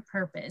in your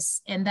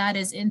purpose, and that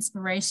is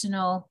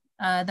inspirational.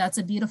 That's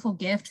a beautiful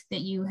gift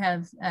that you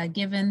have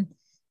given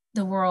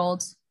the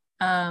world.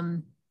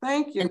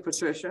 Thank you,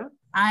 Patricia.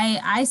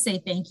 I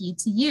say thank you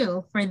to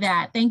you for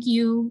that. Thank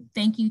you.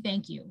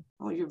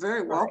 Oh, you're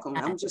very welcome.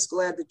 I'm just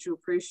glad that you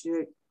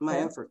appreciate my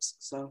efforts.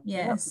 So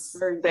yes,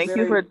 thank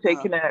you for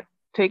taking that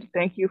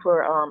Thank you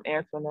for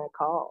answering that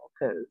call,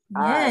 because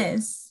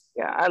Yes.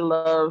 I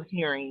love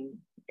hearing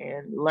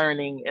and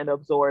learning and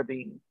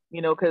absorbing,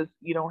 because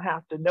you don't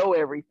have to know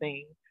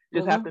everything,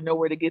 just have to know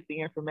where to get the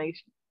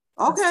information.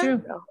 Okay,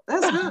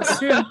 that's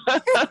good.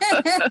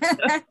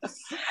 That's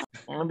true.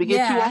 Let me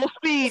get you on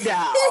speed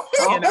dial.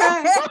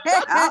 Okay,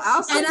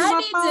 I'll send you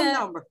my phone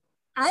number.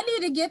 I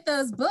need to get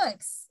those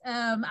books.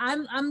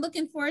 I'm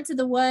looking forward to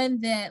the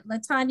one that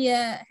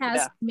LaTanya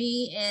has for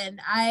me,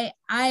 and I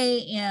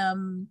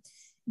am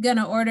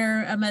gonna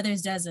order A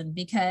Mother's Dozen,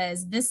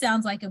 because this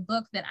sounds like a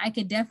book that I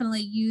could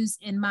definitely use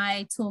in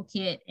my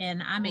toolkit,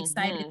 and I'm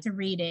excited to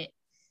read it.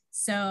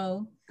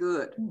 So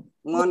good,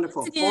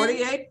 wonderful.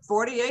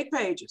 48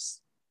 pages.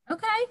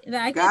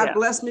 Okay, God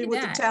bless me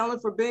with the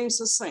talent for being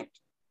succinct.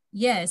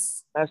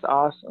 Yes, that's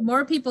awesome.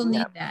 More people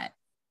need that.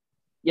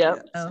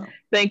 Yep. So.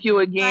 Thank you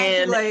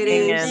again,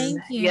 ladies. Thank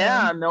you.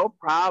 Yeah, no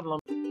problem.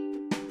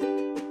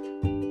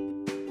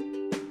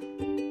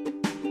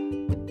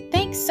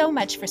 Thanks so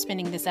much for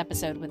spending this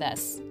episode with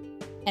us.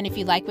 And if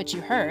you like what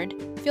you heard,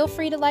 feel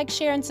free to like,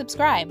 share, and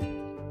subscribe.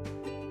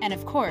 And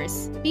of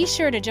course, be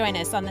sure to join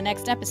us on the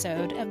next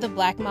episode of the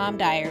Black Mom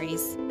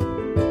Diaries.